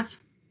 you have.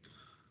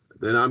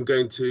 Then I'm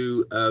going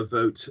to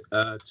vote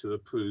to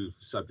approve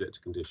subject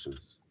to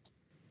conditions.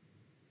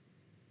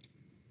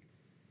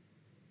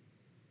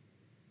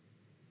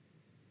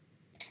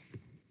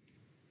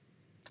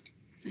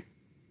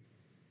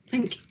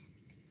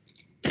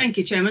 Thank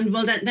you, Chairman.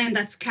 Well, then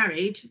that's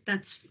carried.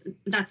 That's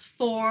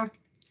 4.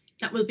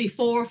 That will be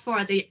 4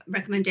 for the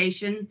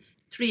recommendation,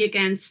 3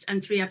 against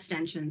and 3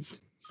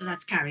 abstentions. So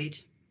that's carried.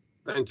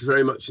 Thank you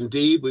very much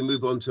indeed. We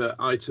move on to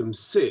item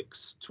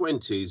 6,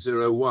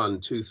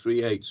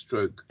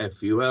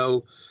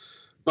 20-01238/FUL,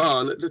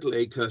 barn at Little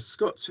Acre,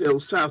 Scotts Hill,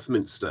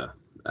 Southminster.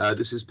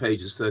 This is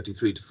pages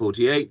 33 to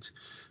 48.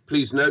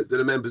 Please note that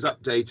a member's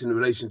update in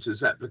relation to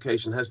this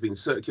application has been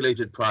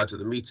circulated prior to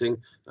the meeting.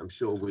 I'm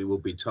sure we will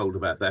be told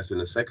about that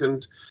in a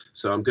second.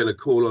 So I'm going to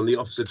call on the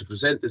officer to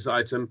present this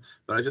item,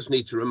 but I just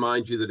need to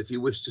remind you that if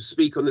you wish to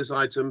speak on this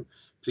item,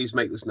 please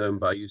make this known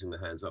by using the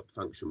hands up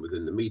function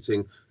within the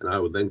meeting, and I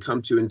will then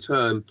come to you in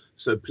turn.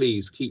 So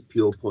please keep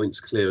your points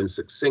clear and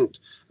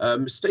succinct.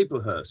 Ms.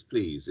 Staplehurst,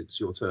 please, it's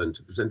your turn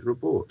to present a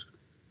report.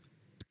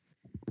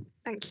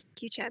 Thank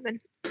you, Chairman.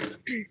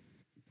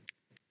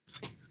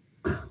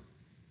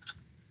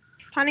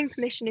 Planning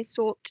permission is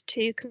sought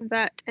to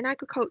convert an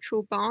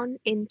agricultural barn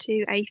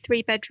into a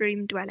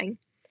 3-bedroom dwelling.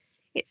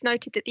 It's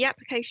noted that the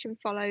application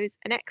follows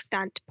an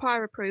extant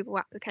prior approval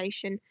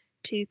application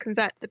to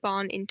convert the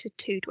barn into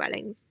 2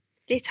 dwellings.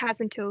 This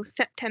has until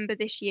September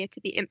this year to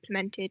be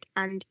implemented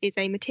and is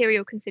a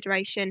material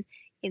consideration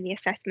in the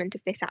assessment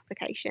of this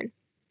application.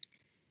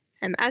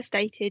 As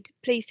stated,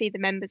 please see the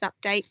members'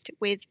 update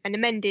with an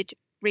amended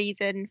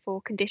reason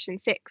for condition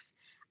 6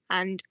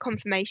 and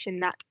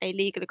confirmation that a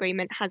legal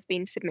agreement has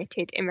been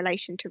submitted in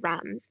relation to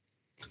RAMS.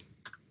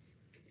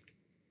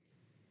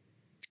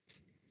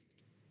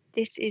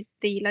 This is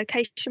the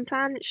location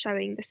plan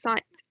showing the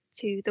site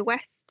to the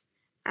west,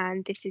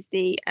 and this is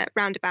the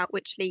roundabout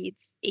which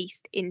leads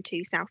east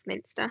into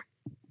Southminster.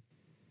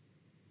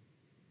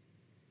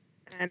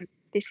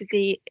 This is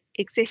the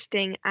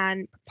existing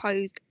and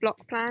proposed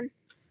block plan.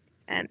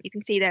 You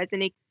can see there's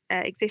an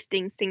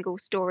existing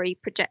single-storey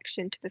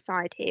projection to the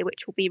side here,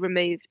 which will be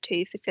removed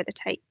to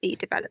facilitate the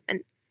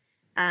development.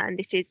 And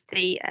this is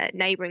the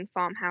neighbouring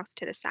farmhouse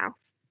to the south.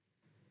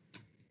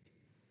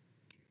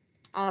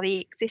 Are the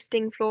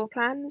existing floor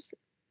plans,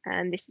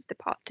 and this is the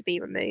part to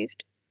be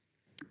removed.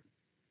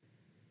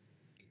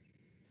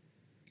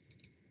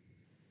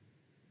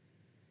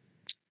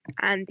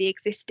 And the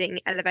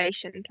existing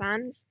elevation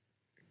plans.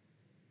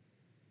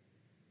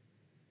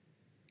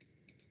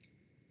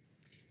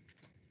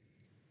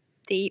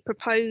 The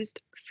proposed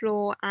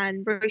floor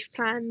and roof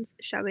plans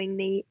showing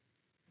the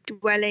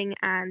dwelling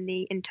and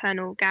the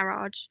internal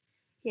garage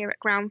here at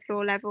ground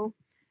floor level,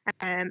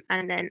 and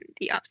then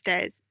the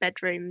upstairs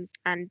bedrooms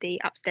and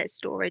the upstairs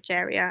storage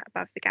area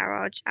above the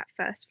garage at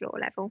first floor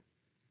level.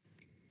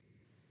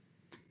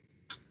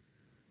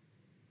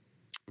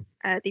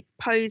 The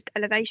proposed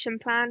elevation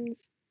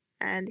plans,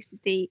 and this is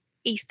the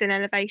eastern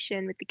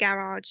elevation with the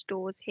garage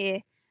doors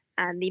here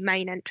and the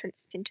main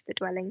entrance into the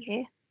dwelling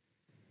here.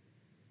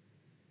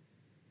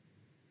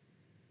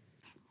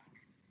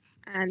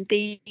 And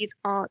these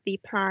are the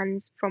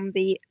plans from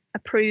the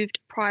approved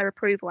prior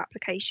approval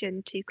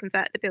application to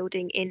convert the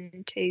building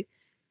into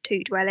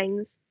 2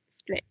 dwellings,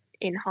 split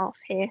in half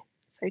here,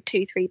 so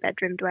 2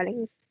 3-bedroom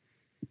dwellings.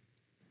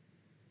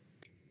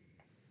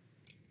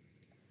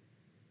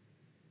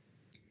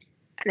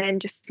 And then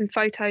just some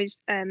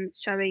photos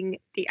showing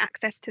the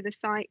access to the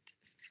site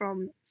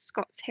from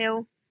Scott's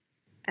Hill,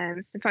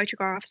 some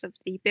photographs of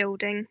the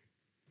building.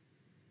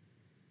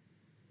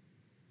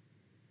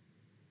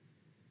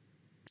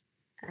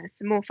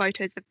 Some more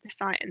photos of the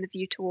site and the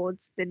view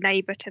towards the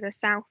neighbour to the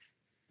south,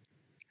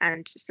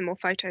 and just some more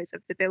photos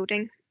of the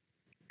building.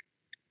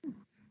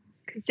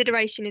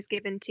 Consideration is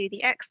given to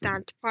the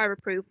extant prior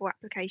approval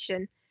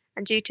application,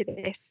 and due to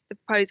this, the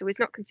proposal is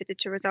not considered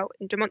to result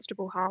in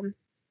demonstrable harm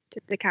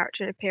to the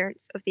character and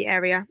appearance of the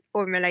area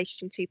or in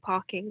relation to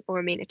parking or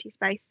amenity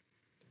space.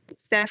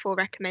 It's therefore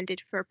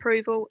recommended for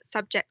approval,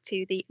 subject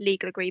to the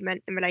legal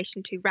agreement in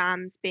relation to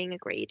RAMS being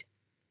agreed.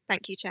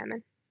 Thank you,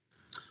 Chairman.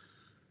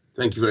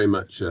 Thank you very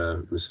much,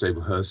 Ms.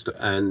 Staplehurst.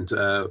 And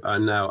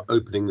I'm now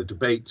opening the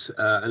debate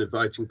and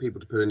inviting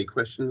people to put any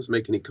questions,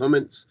 make any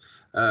comments.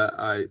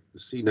 I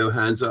see no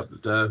hands up.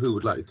 Who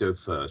would like to go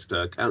first?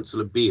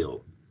 Councillor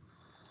Beale.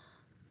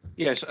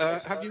 Yes.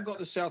 Have you got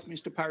the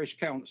Southminster Parish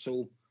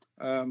Council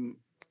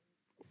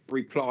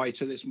reply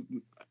to this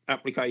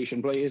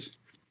application, please?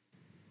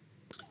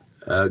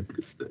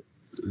 Ms.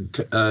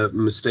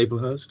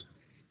 Staplehurst.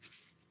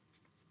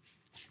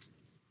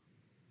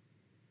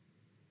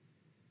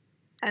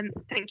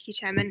 Thank you,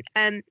 Chairman.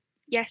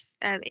 Yes,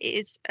 it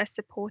is a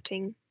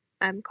supporting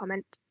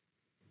comment.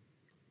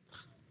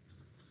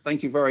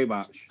 Thank you very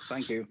much.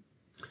 Thank you.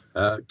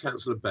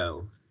 Councillor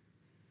Bell.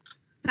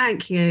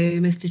 Thank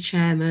you, Mr.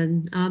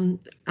 Chairman. I'm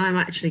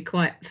actually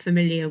quite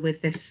familiar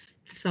with this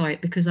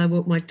site because I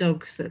walk my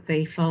dogs at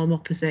the farm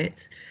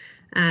opposite,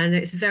 and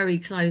it's very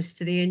close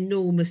to the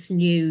enormous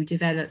new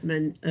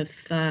development of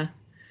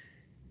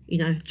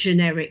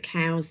generic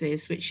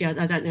houses, which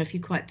I don't know if you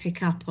quite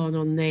pick up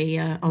on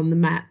the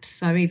map.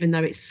 So even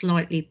though it's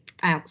slightly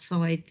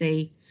outside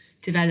the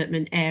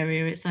development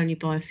area, it's only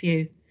by a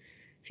few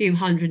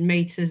hundred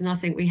metres, and I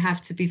think we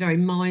have to be very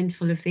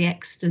mindful of the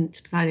extant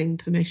planning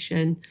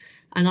permission,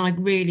 and I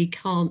really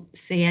can't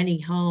see any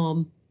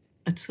harm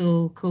at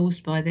all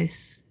caused by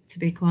this, to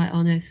be quite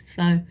honest.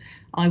 So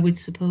I would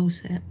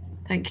support it.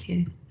 Thank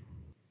you.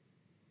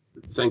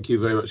 Thank you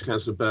very much,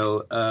 Councillor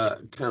Bell. Are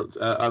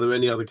there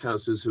any other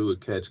councillors who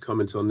would care to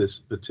comment on this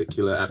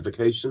particular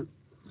application?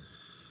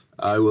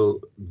 I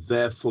will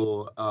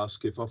therefore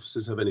ask if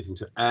officers have anything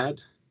to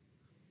add.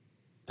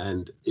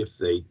 And if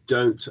they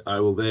don't, I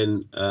will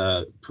then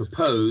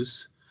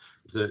propose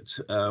that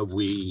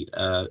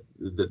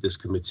that this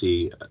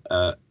committee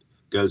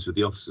goes with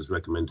the officer's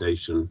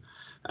recommendation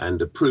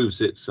and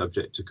approves it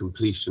subject to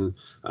completion,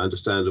 I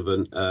understand, of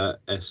an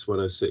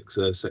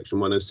S106 section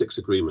 106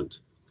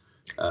 agreement.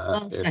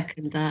 I'll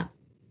second that.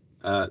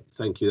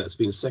 Thank you. That's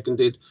been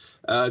seconded.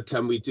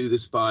 Can we do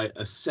this by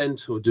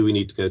assent, or do we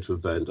need to go to a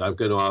vote? I'm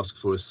going to ask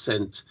for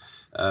assent.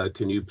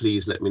 Can you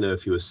please let me know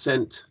if you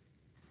assent?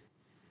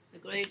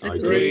 Agreed.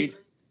 Agreed.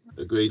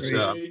 Agreed,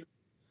 sir.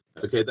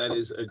 Okay, that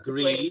is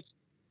agreed.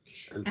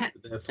 And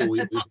therefore we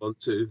move on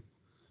to...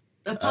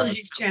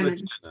 Apologies, Chairman.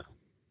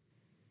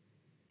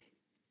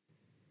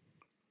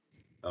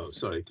 Oh,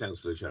 sorry,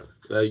 Councillor Sharon.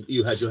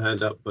 You had your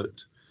hand up,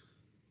 but...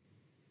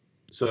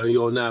 So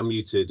you're now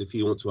muted if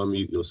you want to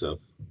unmute yourself.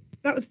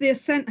 That was the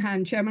assent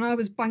hand, Chairman. I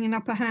was banging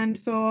up a hand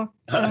for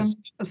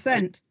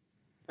assent.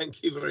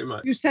 Thank you very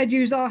much. You said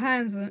use our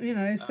hands, you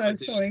know, so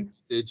sorry.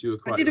 You were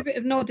quite I did a bit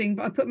of nodding,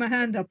 but I put my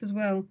hand up as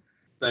well.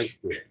 Thank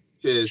you.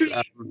 Cheers.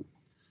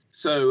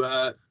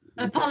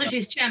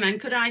 Apologies, Chairman.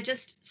 Could I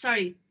just,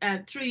 sorry,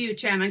 through you,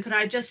 Chairman, could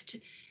I just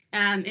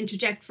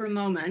interject for a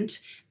moment?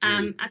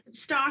 At the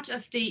start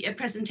of the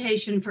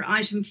presentation for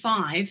item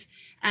 5,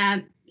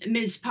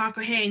 Ms.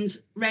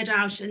 Parker-Haynes read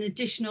out an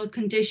additional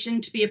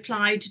condition to be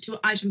applied to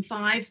item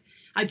 5.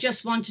 I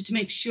just wanted to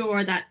make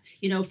sure that,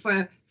 you know,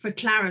 for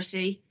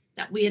clarity,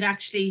 that we had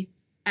actually,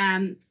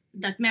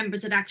 that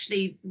members had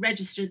actually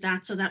registered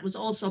that, so that was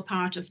also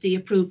part of the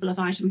approval of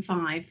item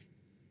 5.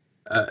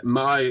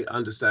 My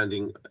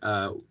understanding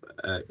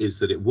is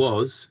that it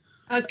was.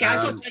 Okay, I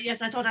thought,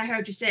 yes, I thought I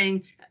heard you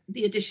saying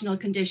the additional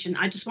condition.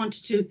 I just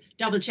wanted to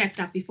double check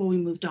that before we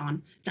moved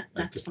on.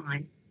 That's okay.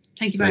 Fine.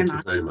 Thank you very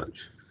much. Thank you very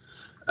much.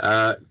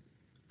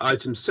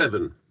 Item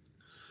 7.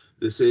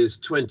 This is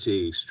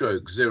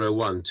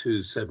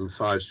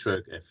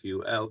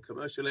 20/01275/FUL,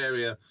 commercial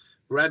area,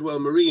 Bradwell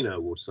Marina,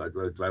 Waterside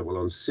Road, Bradwell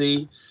on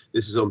Sea.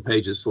 This is on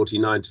pages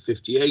 49 to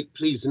 58.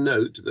 Please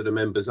note that a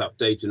member's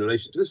update in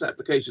relation to this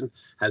application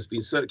has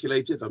been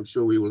circulated. I'm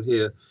sure we will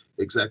hear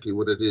exactly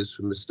what it is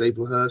from Ms.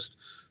 Staplehurst,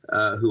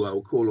 who I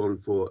will call on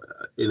for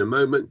in a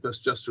moment. But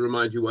just to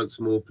remind you once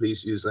more,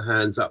 please use the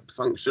hands up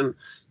function.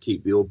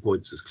 Keep your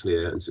points as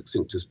clear and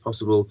succinct as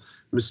possible.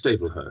 Ms.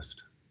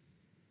 Staplehurst.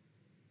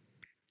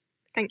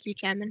 Thank you,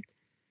 Chairman.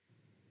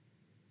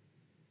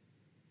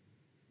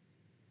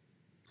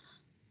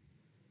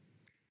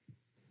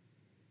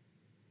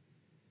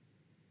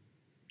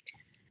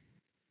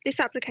 This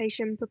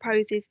application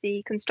proposes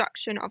the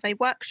construction of a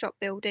workshop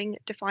building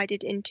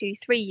divided into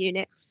 3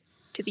 units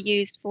to be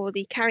used for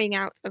the carrying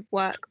out of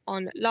work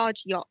on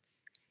large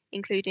yachts,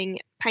 including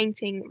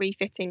painting,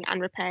 refitting and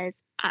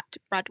repairs at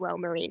Bradwell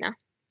Marina.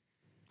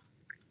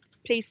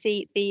 Please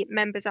see the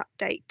members'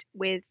 update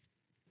with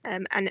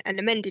an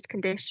amended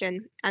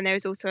condition, and there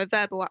is also a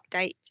verbal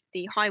update.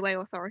 The Highway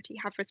Authority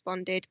have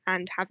responded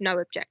and have no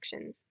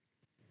objections.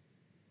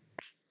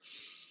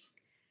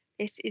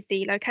 This is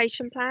the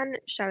location plan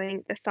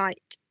showing the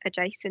site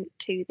adjacent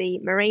to the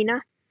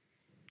marina,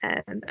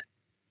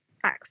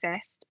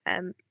 accessed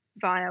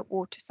via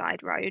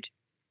Waterside Road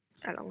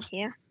along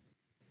here.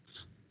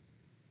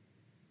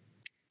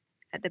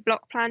 The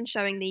block plan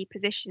showing the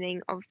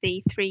positioning of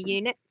the 3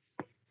 units.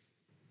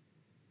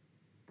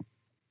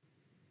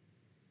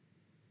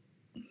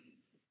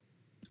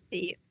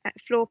 The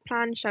floor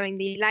plan showing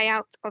the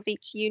layout of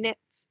each unit,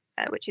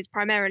 which is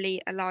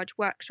primarily a large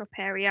workshop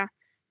area,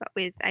 but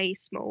with a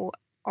small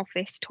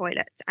office,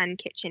 toilet and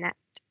kitchenette.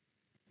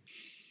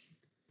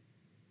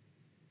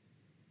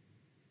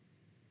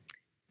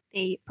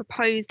 The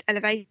proposed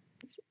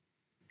elevations,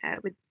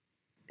 with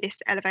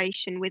this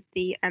elevation with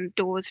the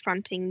doors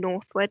fronting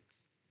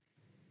northwards.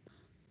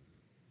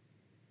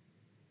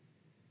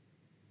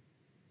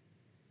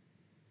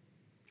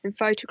 Some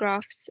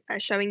photographs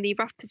showing the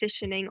rough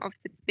positioning of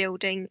the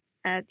building,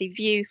 the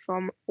view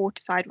from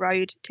Waterside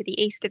Road to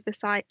the east of the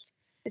site,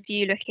 the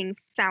view looking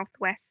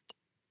southwest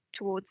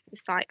towards the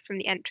site from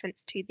the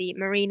entrance to the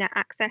marina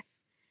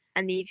access,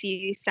 and the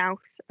view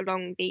south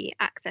along the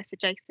access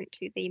adjacent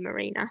to the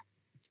marina.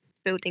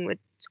 The building would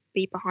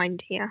be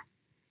behind here.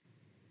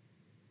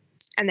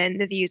 And then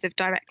the views of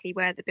directly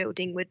where the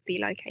building would be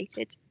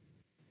located.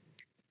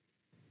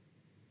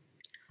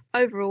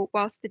 Overall,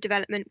 whilst the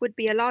development would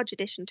be a large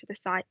addition to the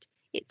site,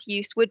 its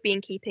use would be in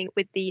keeping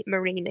with the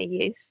marina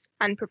use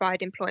and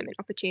provide employment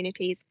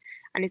opportunities,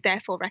 and is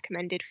therefore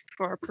recommended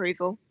for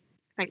approval.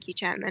 Thank you,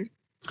 Chairman.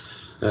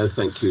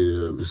 Thank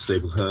you, Ms.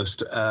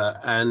 Staplehurst.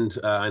 And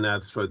I now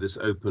throw this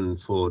open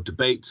for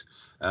debate.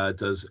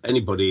 Does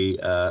anybody,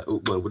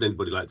 would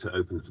anybody like to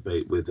open the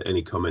debate with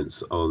any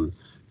comments on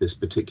this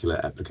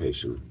particular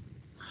application?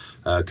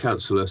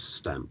 Councillor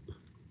Stamp.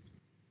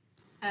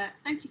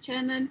 Thank you,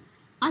 Chairman.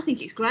 I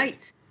think it's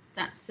great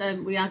that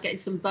we are getting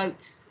some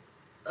boat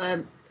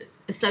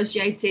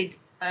associated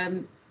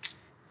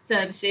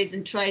services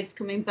and trades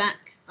coming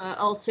back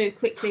all too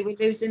quickly. We're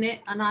losing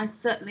it, and I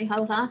certainly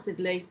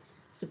wholeheartedly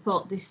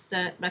support this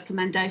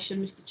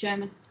recommendation, Mr.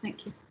 Chairman.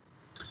 Thank you.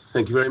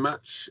 Thank you very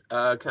much.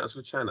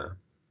 Councillor Channer.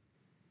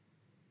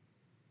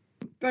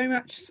 very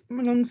much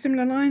along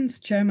similar lines,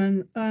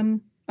 Chairman.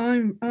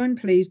 I'm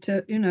pleased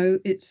to,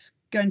 it's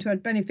going to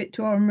add benefit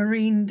to our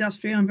marine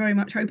industry. I'm very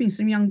much hoping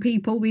some young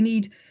people. We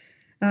need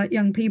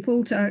young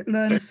people to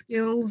learn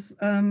skills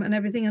and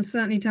everything, and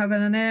certainly to have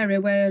an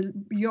area where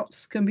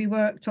yachts can be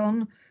worked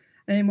on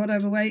in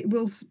whatever way. It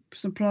will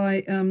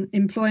supply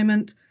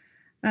employment.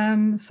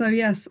 So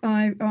yes,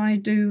 I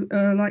do,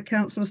 like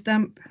Councillor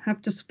Stamp,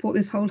 have to support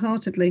this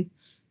wholeheartedly.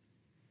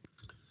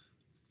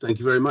 Thank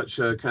you very much,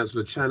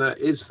 Councillor Channer.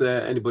 Is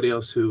there anybody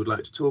else who would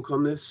like to talk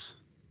on this?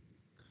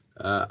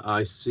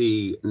 I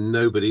see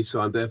nobody,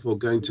 so I'm therefore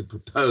going to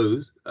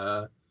propose.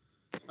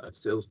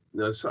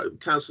 Sorry,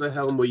 Councillor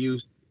Helm, were you?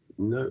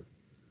 No,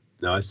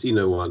 I see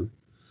no one.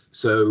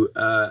 So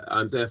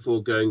I'm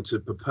therefore going to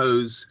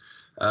propose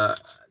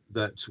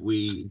that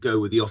we go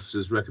with the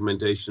officer's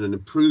recommendation and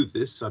approve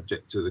this,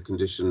 subject to the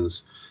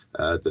conditions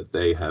that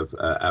they have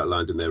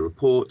outlined in their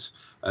report.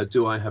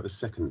 Do I have a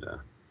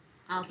seconder?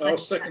 I'll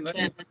second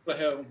that. Councillor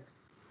Helm.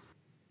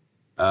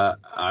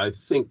 I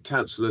think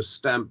Councillor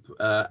Stamp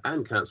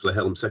and Councillor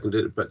Helm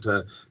seconded it, but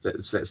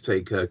let's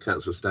take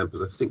Councillor Stamp,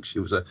 as I think she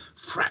was a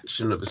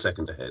fraction of a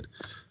second ahead.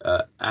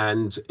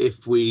 And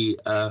if we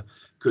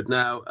could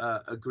now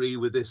agree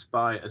with this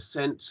by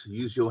assent,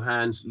 use your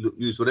hands,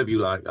 use whatever you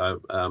like,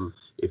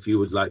 if you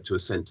would like to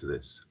assent to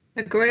this.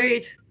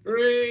 Agreed.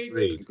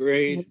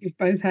 Agreed. Use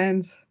both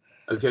hands.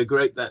 Okay,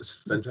 great. That's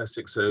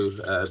fantastic. So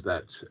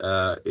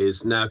that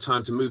is now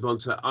time to move on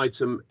to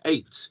item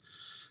 8.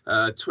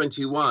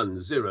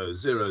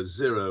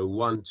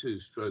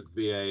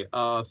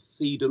 21-00012/VAR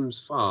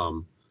Theedhams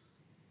Farm,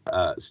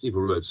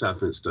 Steeple Road,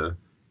 Southminster,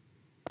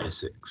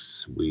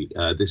 Essex.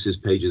 This is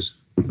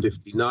pages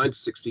 59 to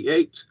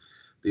 68.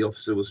 The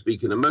officer will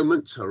speak in a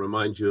moment. I'll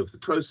remind you of the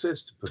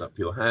process to put up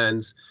your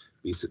hands,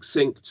 be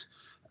succinct.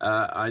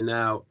 I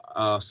now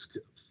ask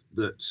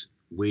that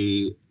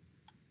we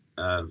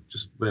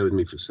just bear with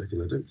me for a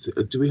second. I don't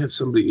think, do we have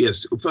somebody?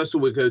 Yes, first of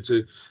all, we'll go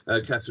to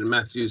Catherine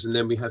Matthews, and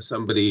then we have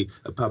somebody,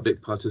 a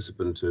public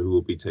participant who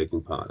will be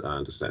taking part, I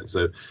understand.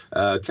 So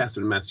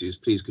Catherine Matthews,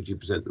 please, could you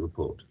present the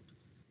report?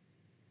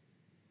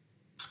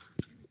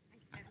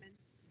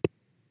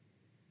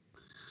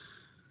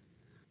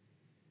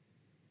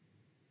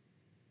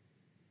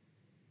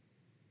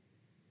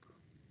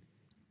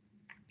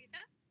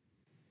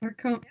 I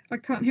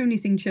can't hear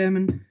anything,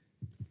 Chairman.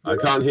 I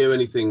can't hear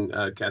anything,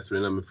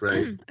 Catherine, I'm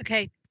afraid.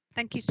 Okay,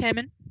 thank you,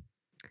 Chairman.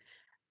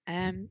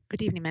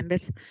 Good evening,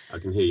 members. I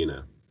can hear you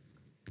now.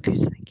 Good,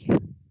 thank you.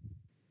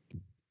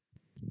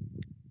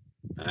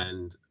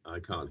 And I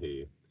can't hear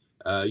you.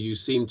 You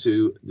seem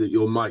to,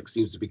 your mic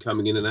seems to be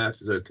coming in and out.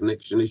 Is there a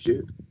connection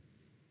issue?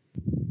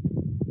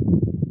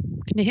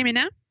 Can you hear me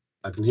now?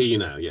 I can hear you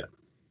now, yeah.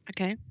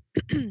 Okay,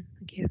 thank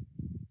you.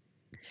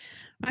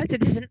 Right, so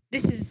this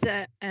is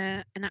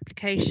an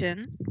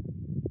application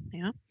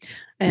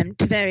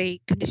to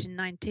vary condition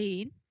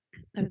 19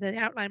 of the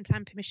outline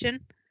plan permission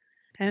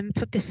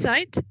for this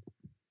site,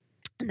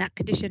 and that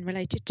condition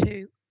related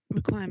to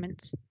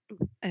requirements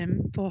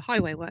for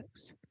highway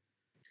works.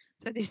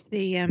 So this is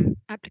the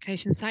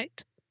application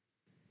site.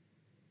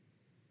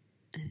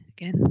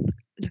 Again,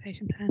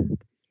 location plan.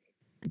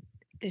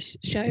 This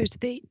shows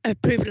the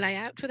approved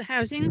layout for the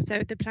housing.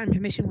 So the plan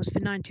permission was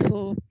for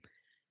 94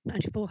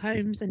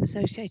 homes and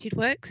associated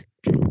works.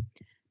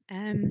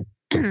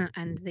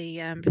 And the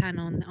plan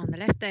on the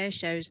left there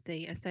shows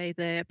the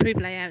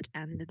approved layout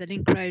and the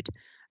link road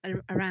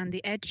around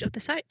the edge of the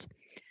site.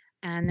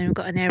 And then we've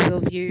got an aerial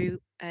view,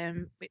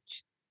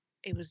 which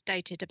it was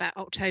dated about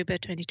October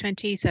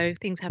 2020. So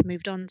things have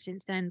moved on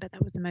since then, but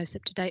that was the most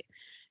up-to-date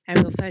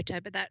aerial photo.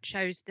 But that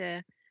shows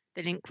the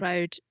link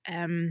road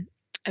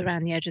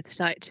around the edge of the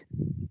site.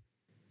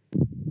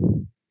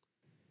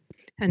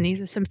 And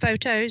these are some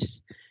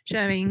photos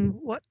showing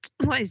what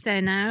is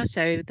there now.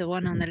 So the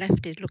one on the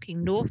left is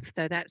looking north,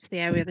 so that's the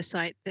area of the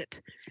site that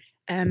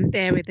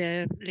there with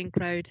the link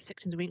road,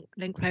 section of the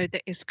link road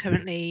that is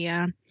currently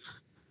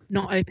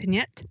not open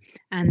yet.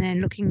 And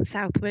then looking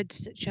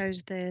southwards, it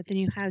shows the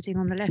new housing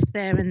on the left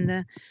there, and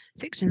the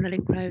section of the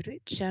link road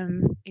which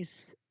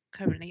is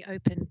currently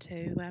open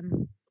to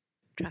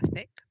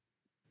traffic.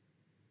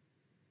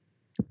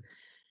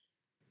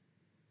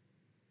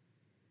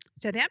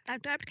 So the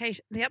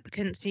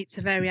applicant seeks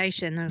a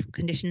variation of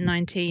condition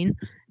 19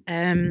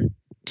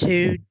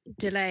 to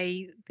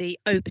delay the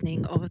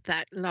opening of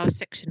that last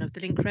section of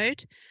the link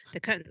road. The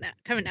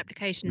current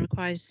application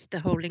requires the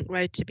whole link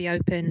road to be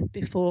open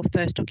before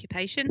first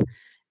occupation,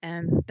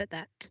 but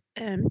that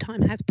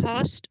time has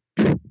passed.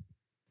 They're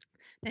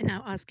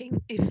now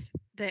asking if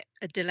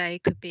a delay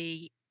could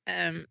be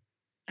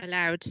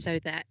allowed so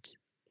that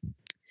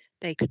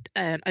they could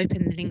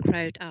open the link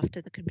road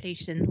after the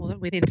completion, or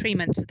within 3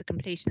 months of the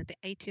completion of the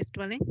 80th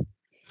dwelling.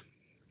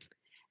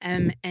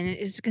 And it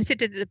is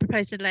considered that the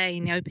proposed delay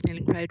in the opening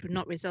link road would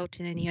not result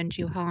in any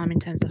undue harm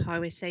in terms of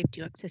highway safety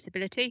or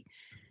accessibility.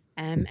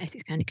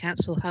 Essex County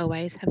Council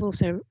Highways have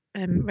also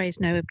raised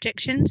no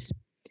objections.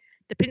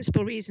 The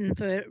principal reason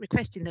for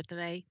requesting the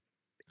delay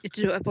is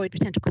to avoid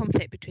potential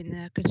conflict between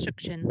the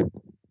construction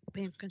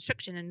between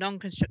construction and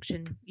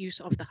non-construction use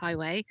of the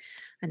highway.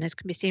 And as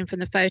can be seen from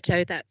the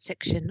photo, that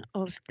section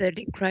of the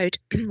link road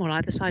or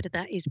either side of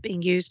that is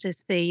being used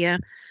as the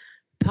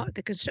part of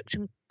the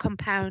construction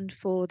compound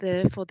for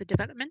the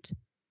development.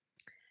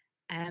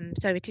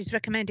 So it is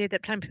recommended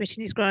that plan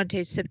permission is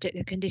granted subject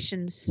to the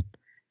conditions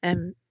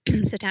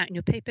set out in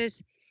your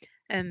papers.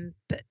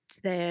 But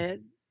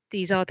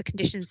these are the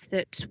conditions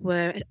that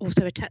were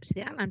also attached to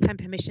the outline plan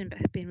permission but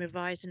have been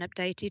revised and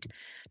updated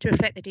to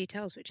reflect the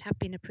details which have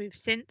been approved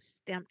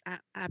since the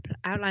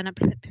outline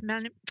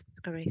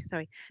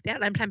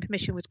plan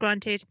permission was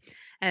granted.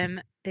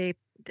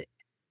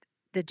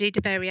 The deed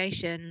of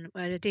variation,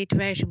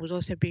 would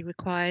also be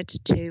required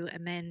to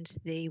amend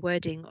the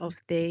wording of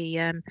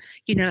the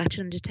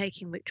unilateral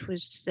undertaking which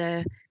was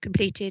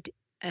completed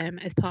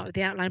as part of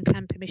the outline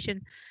plan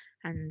permission,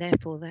 and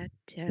therefore that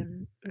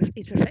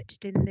is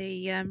reflected in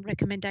the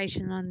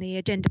recommendation on the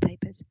agenda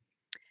papers.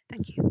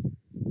 Thank you.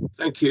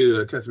 Thank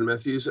you, Catherine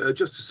Matthews.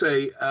 Just to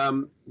say,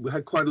 we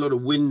had quite a lot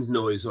of wind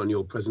noise on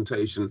your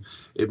presentation.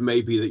 It may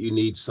be that you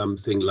need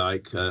something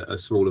like a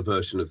smaller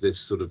version of this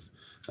sort of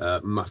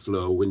muffler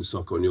or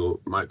windsock on your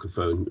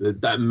microphone.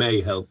 That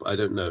may help. I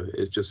don't know.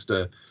 It's just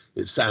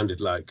it sounded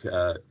like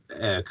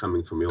air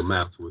coming from your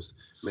mouth was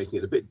making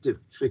it a bit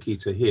tricky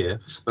to hear.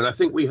 But I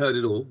think we heard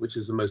it all, which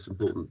is the most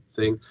important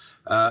thing.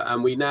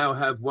 And we now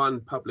have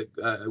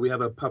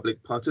a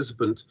public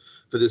participant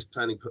for this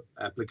planning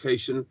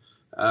application.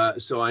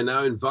 So I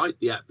now invite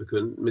the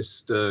applicant,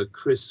 Mr.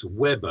 Chris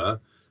Webber,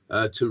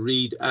 to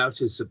read out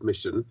his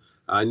submission.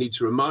 I need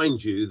to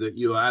remind you that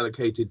you are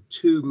allocated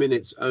 2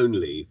 minutes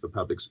only for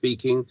public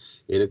speaking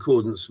in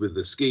accordance with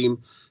the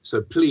scheme.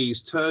 So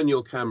please turn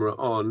your camera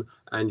on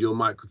and your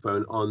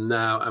microphone on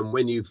now. And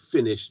when you've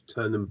finished,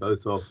 turn them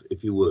both off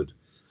if you would,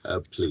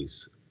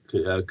 please.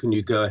 Can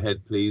you go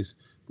ahead, please,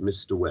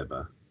 Mr.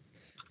 Webber?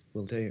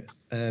 Will do.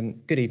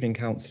 Good evening,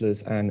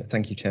 councillors, and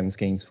thank you, Chairman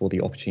Skeens, for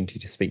the opportunity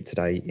to speak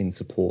today in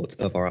support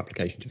of our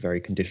application to vary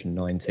condition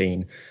 19,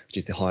 which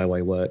is the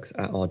highway works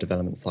at our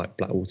development site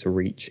Blackwater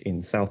Reach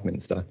in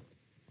Southminster.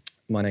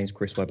 My name's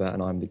Chris Webber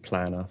and I'm the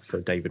planner for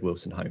David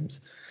Wilson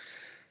Homes.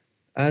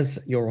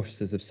 As your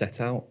officers have set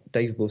out,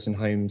 David Wilson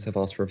Homes have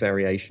asked for a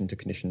variation to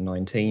condition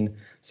 19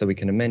 so we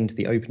can amend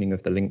the opening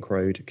of the link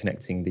road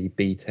connecting the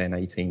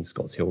B1018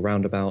 Scotts Hill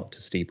roundabout to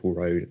Steeple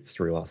Road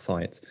through our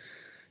site.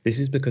 This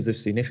is because of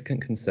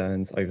significant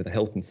concerns over the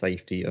health and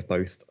safety of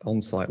both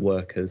on-site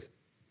workers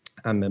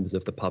and members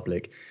of the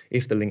public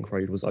if the link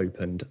road was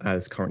opened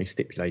as currently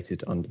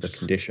stipulated under the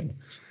condition.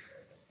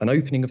 An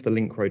opening of the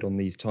link road on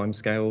these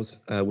timescales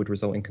would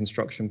result in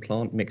construction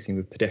plant mixing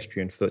with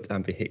pedestrian, foot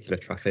and vehicular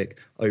traffic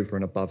over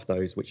and above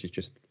those which is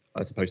just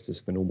as opposed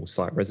to the normal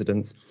site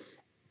residents,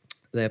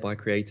 thereby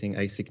creating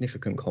a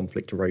significant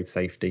conflict to road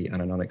safety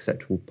and an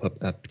unacceptable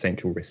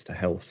potential risk to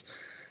health.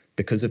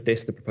 Because of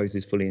this, the proposal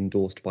is fully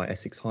endorsed by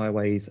Essex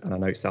Highways, and I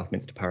know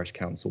Southminster Parish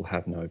Council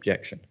have no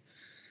objection.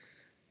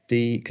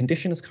 The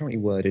condition as currently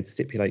worded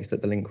stipulates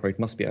that the link road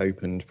must be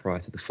opened prior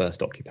to the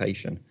first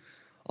occupation.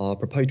 Our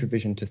proposed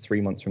revision to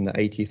 3 months from the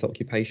 80th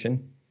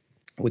occupation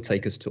would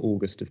take us to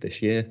August of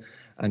this year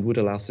and would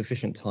allow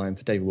sufficient time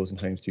for David Wilson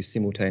Homes to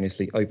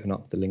simultaneously open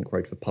up the link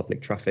road for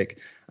public traffic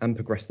and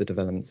progress the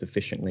development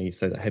sufficiently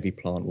so that heavy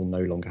plant will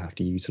no longer have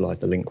to utilise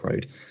the link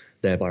road,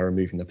 thereby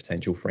removing the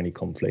potential for any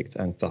conflict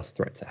and thus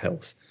threat to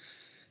health.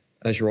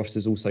 As your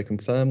officers also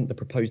confirmed, the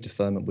proposed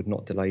deferment would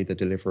not delay the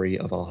delivery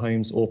of our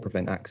homes or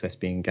prevent access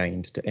being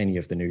gained to any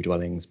of the new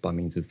dwellings by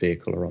means of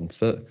vehicle or on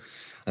foot.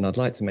 And I'd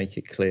like to make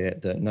it clear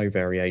that no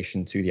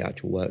variation to the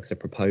actual works are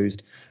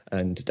proposed,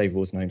 and David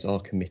Wilson Homes are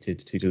committed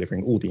to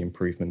delivering all the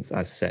improvements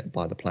as set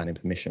by the planning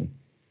permission.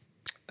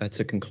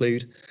 To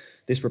conclude,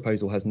 this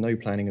proposal has no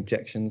planning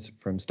objections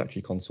from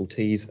statutory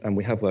consultees, and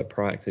we have worked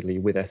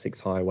proactively with Essex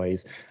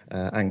Highways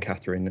and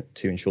Catherine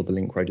to ensure the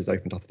link road is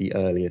opened up at the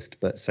earliest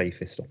but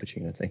safest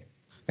opportunity.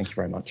 Thank you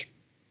very much.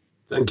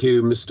 Thank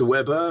you, Mr.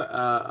 Webber.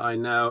 I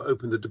now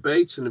open the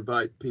debate and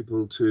invite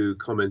people to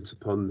comment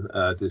upon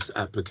this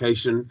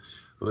application.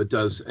 Or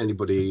does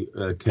anybody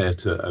care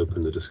to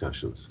open the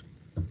discussions?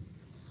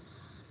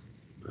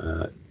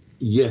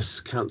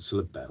 Yes,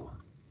 Councillor Bell.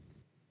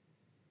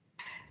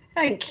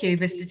 Thank you,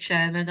 Mr.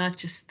 Chairman. I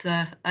just,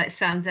 it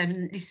sounds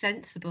eminently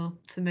sensible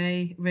to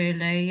me,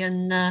 really.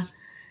 And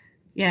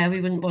yeah,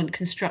 we wouldn't want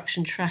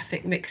construction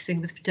traffic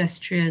mixing with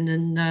pedestrian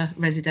and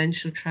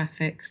residential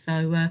traffic.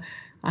 So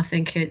I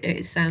think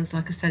it sounds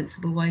like a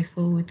sensible way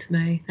forward to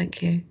me.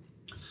 Thank you.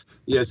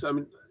 Yes, I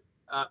mean,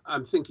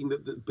 I'm thinking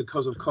that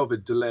because of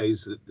COVID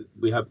delays that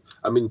we have,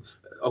 I mean,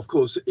 of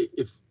course,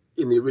 if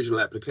in the original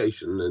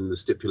application and the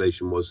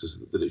stipulation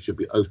was that it should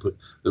be open,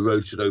 the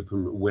road should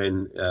open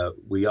when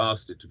we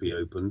asked it to be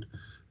opened,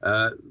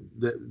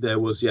 there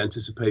was the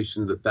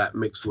anticipation that that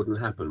mix wouldn't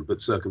happen,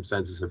 but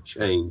circumstances have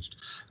changed.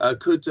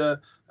 Could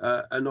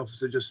an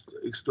officer just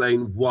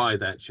explain why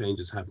that change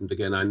has happened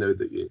again? I know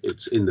that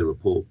it's in the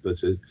report,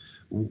 but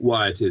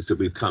why it is that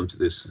we've come to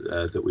this,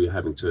 that we're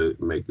having to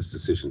make this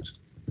decision.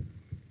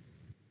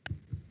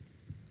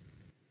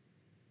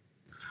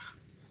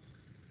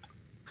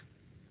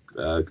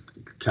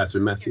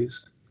 Catherine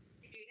Matthews.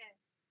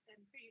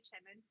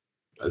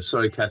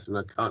 Sorry, Catherine,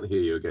 I can't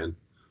hear you again.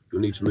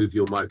 You'll need to move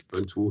your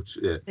microphone towards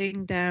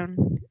Laying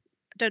down.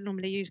 I don't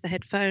normally use the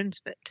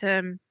headphones, but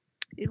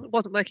it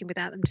wasn't working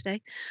without them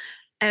today.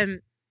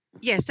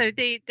 Yeah, so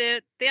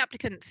the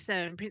applicant's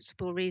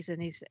principal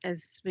reason is,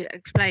 as we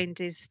explained,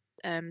 is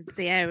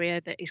the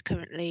area that is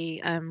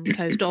currently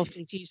closed off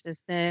is used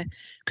as their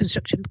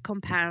construction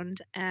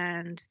compound,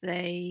 and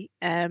they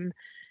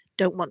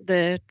don't want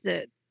the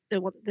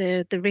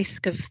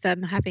risk of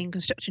having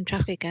construction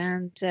traffic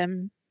and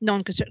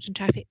non-construction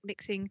traffic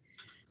mixing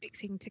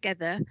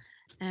together.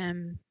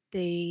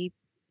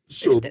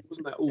 Sure, but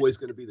wasn't that always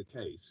going to be the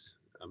case?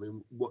 I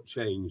mean, what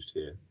changed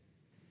here?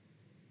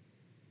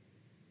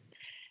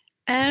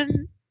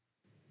 The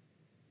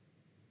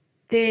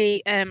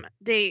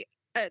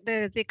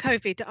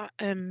COVID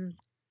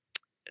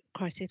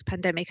crisis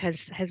pandemic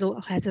has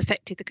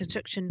affected the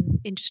construction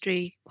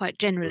industry quite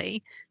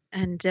generally,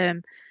 and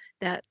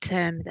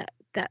that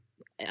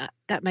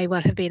may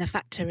well have been a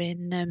factor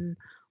in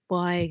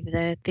why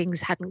the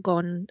things hadn't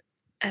gone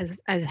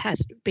as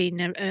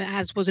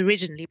was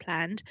originally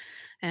planned.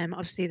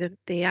 Obviously,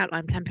 the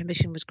outline plan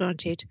permission was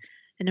granted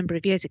a number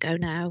of years ago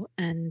now,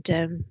 and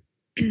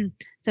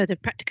so the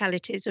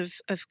practicalities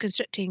of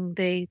constructing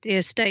the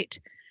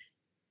estate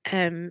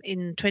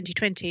in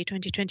 2020,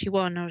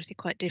 2021 are obviously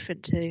quite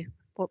different to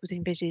what was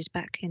envisaged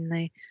back in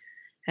the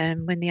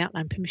when the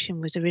outline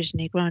permission was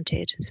originally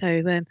granted.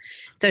 So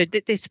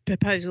this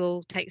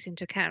proposal takes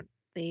into account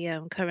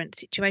the current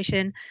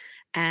situation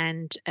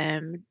and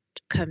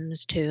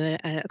comes to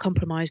a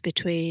compromise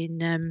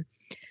between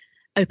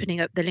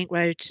opening up the link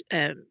road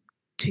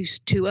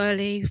too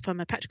early from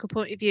a practical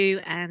point of view,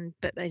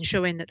 but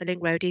ensuring that the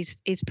link road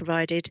is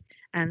provided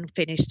and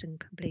finished and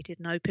completed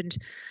and opened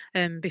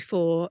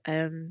before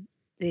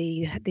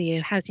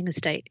the housing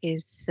estate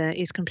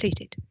is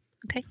completed.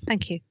 Okay,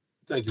 thank you.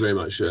 Thank you very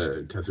much,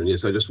 Catherine.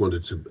 Yes, I just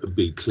wanted to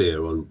be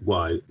clear on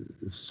why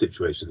the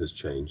situation has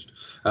changed.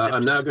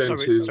 I'm now going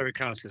to... Sorry,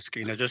 Councillor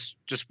Skeena,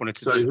 just wanted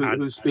to... Sorry,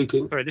 who's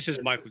speaking? Sorry, this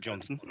is Michael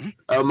Johnson.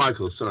 Oh,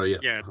 Michael, sorry, yeah.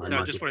 Yeah, Hi, no, Michael.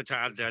 I just wanted to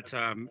add that,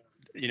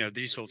 you know,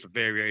 these sorts of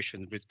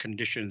variations with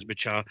conditions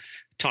which are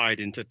tied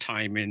into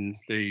timing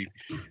the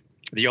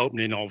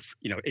opening of,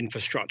 you know,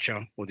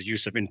 infrastructure or the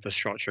use of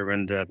infrastructure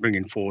and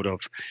bringing forward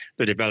of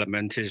the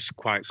development is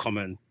quite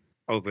common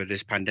over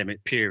this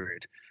pandemic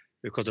period.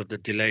 Because of the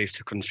delays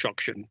to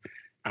construction,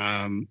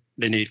 the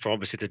need for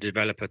obviously the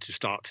developer to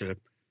start to,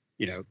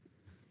 you know,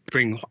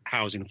 bring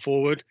housing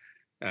forward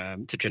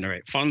to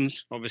generate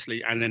funds,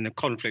 obviously, and then the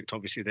conflict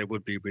obviously there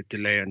would be with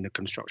delay in the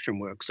construction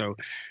work. So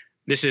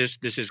this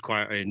is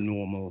quite a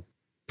normal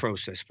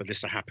process for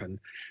this to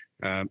happen.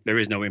 There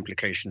is no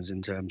implications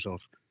in terms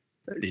of,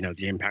 you know,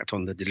 the impact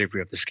on the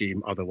delivery of the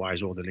scheme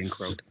otherwise or the link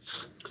road.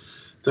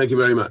 Thank you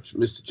very much,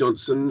 Mr.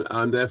 Johnson.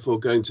 I'm therefore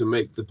going to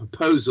make the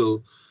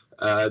proposal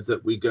that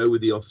we go with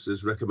the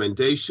officer's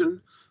recommendation,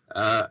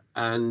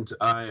 and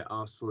I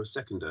ask for a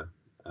seconder.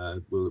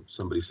 Will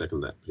somebody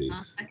second that, please?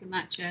 I'll second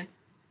that, Chair.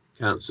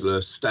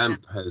 Councillor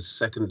Stamp has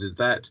seconded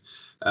that.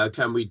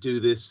 Can we do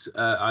this?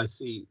 I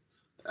see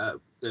there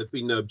have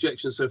been no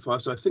objections so far,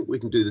 so I think we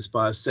can do this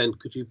by assent.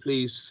 Could you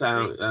please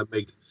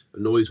make a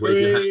noise, wave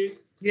your hand?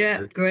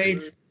 Yeah,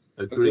 agreed.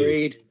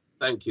 Agreed.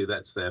 Thank you.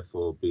 That's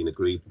therefore been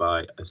agreed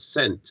by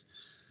assent.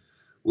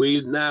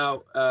 We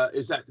now,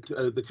 is that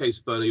the case,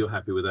 Bernie? You're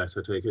happy with that,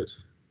 I take it?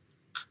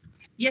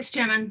 Yes,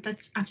 Chairman,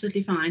 that's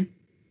absolutely fine.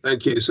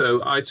 Thank you.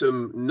 So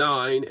item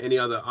 9, any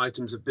other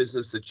items of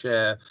business the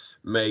chair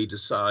may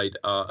decide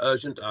are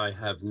urgent? I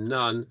have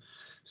none.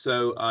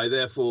 So I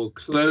therefore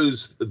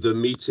close the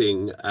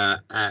meeting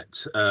at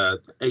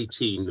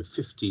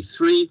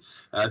 18:53,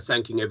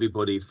 thanking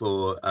everybody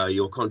for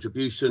your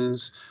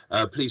contributions.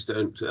 Please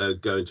don't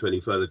go into any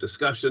further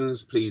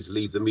discussions. Please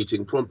leave the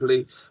meeting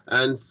promptly,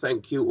 and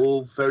thank you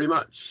all very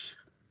much.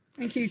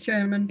 Thank you,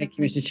 Chairman. Thank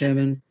you, Mr.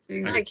 Chairman.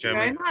 Thank you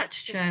very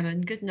much,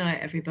 Chairman. Good night,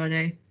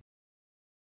 everybody.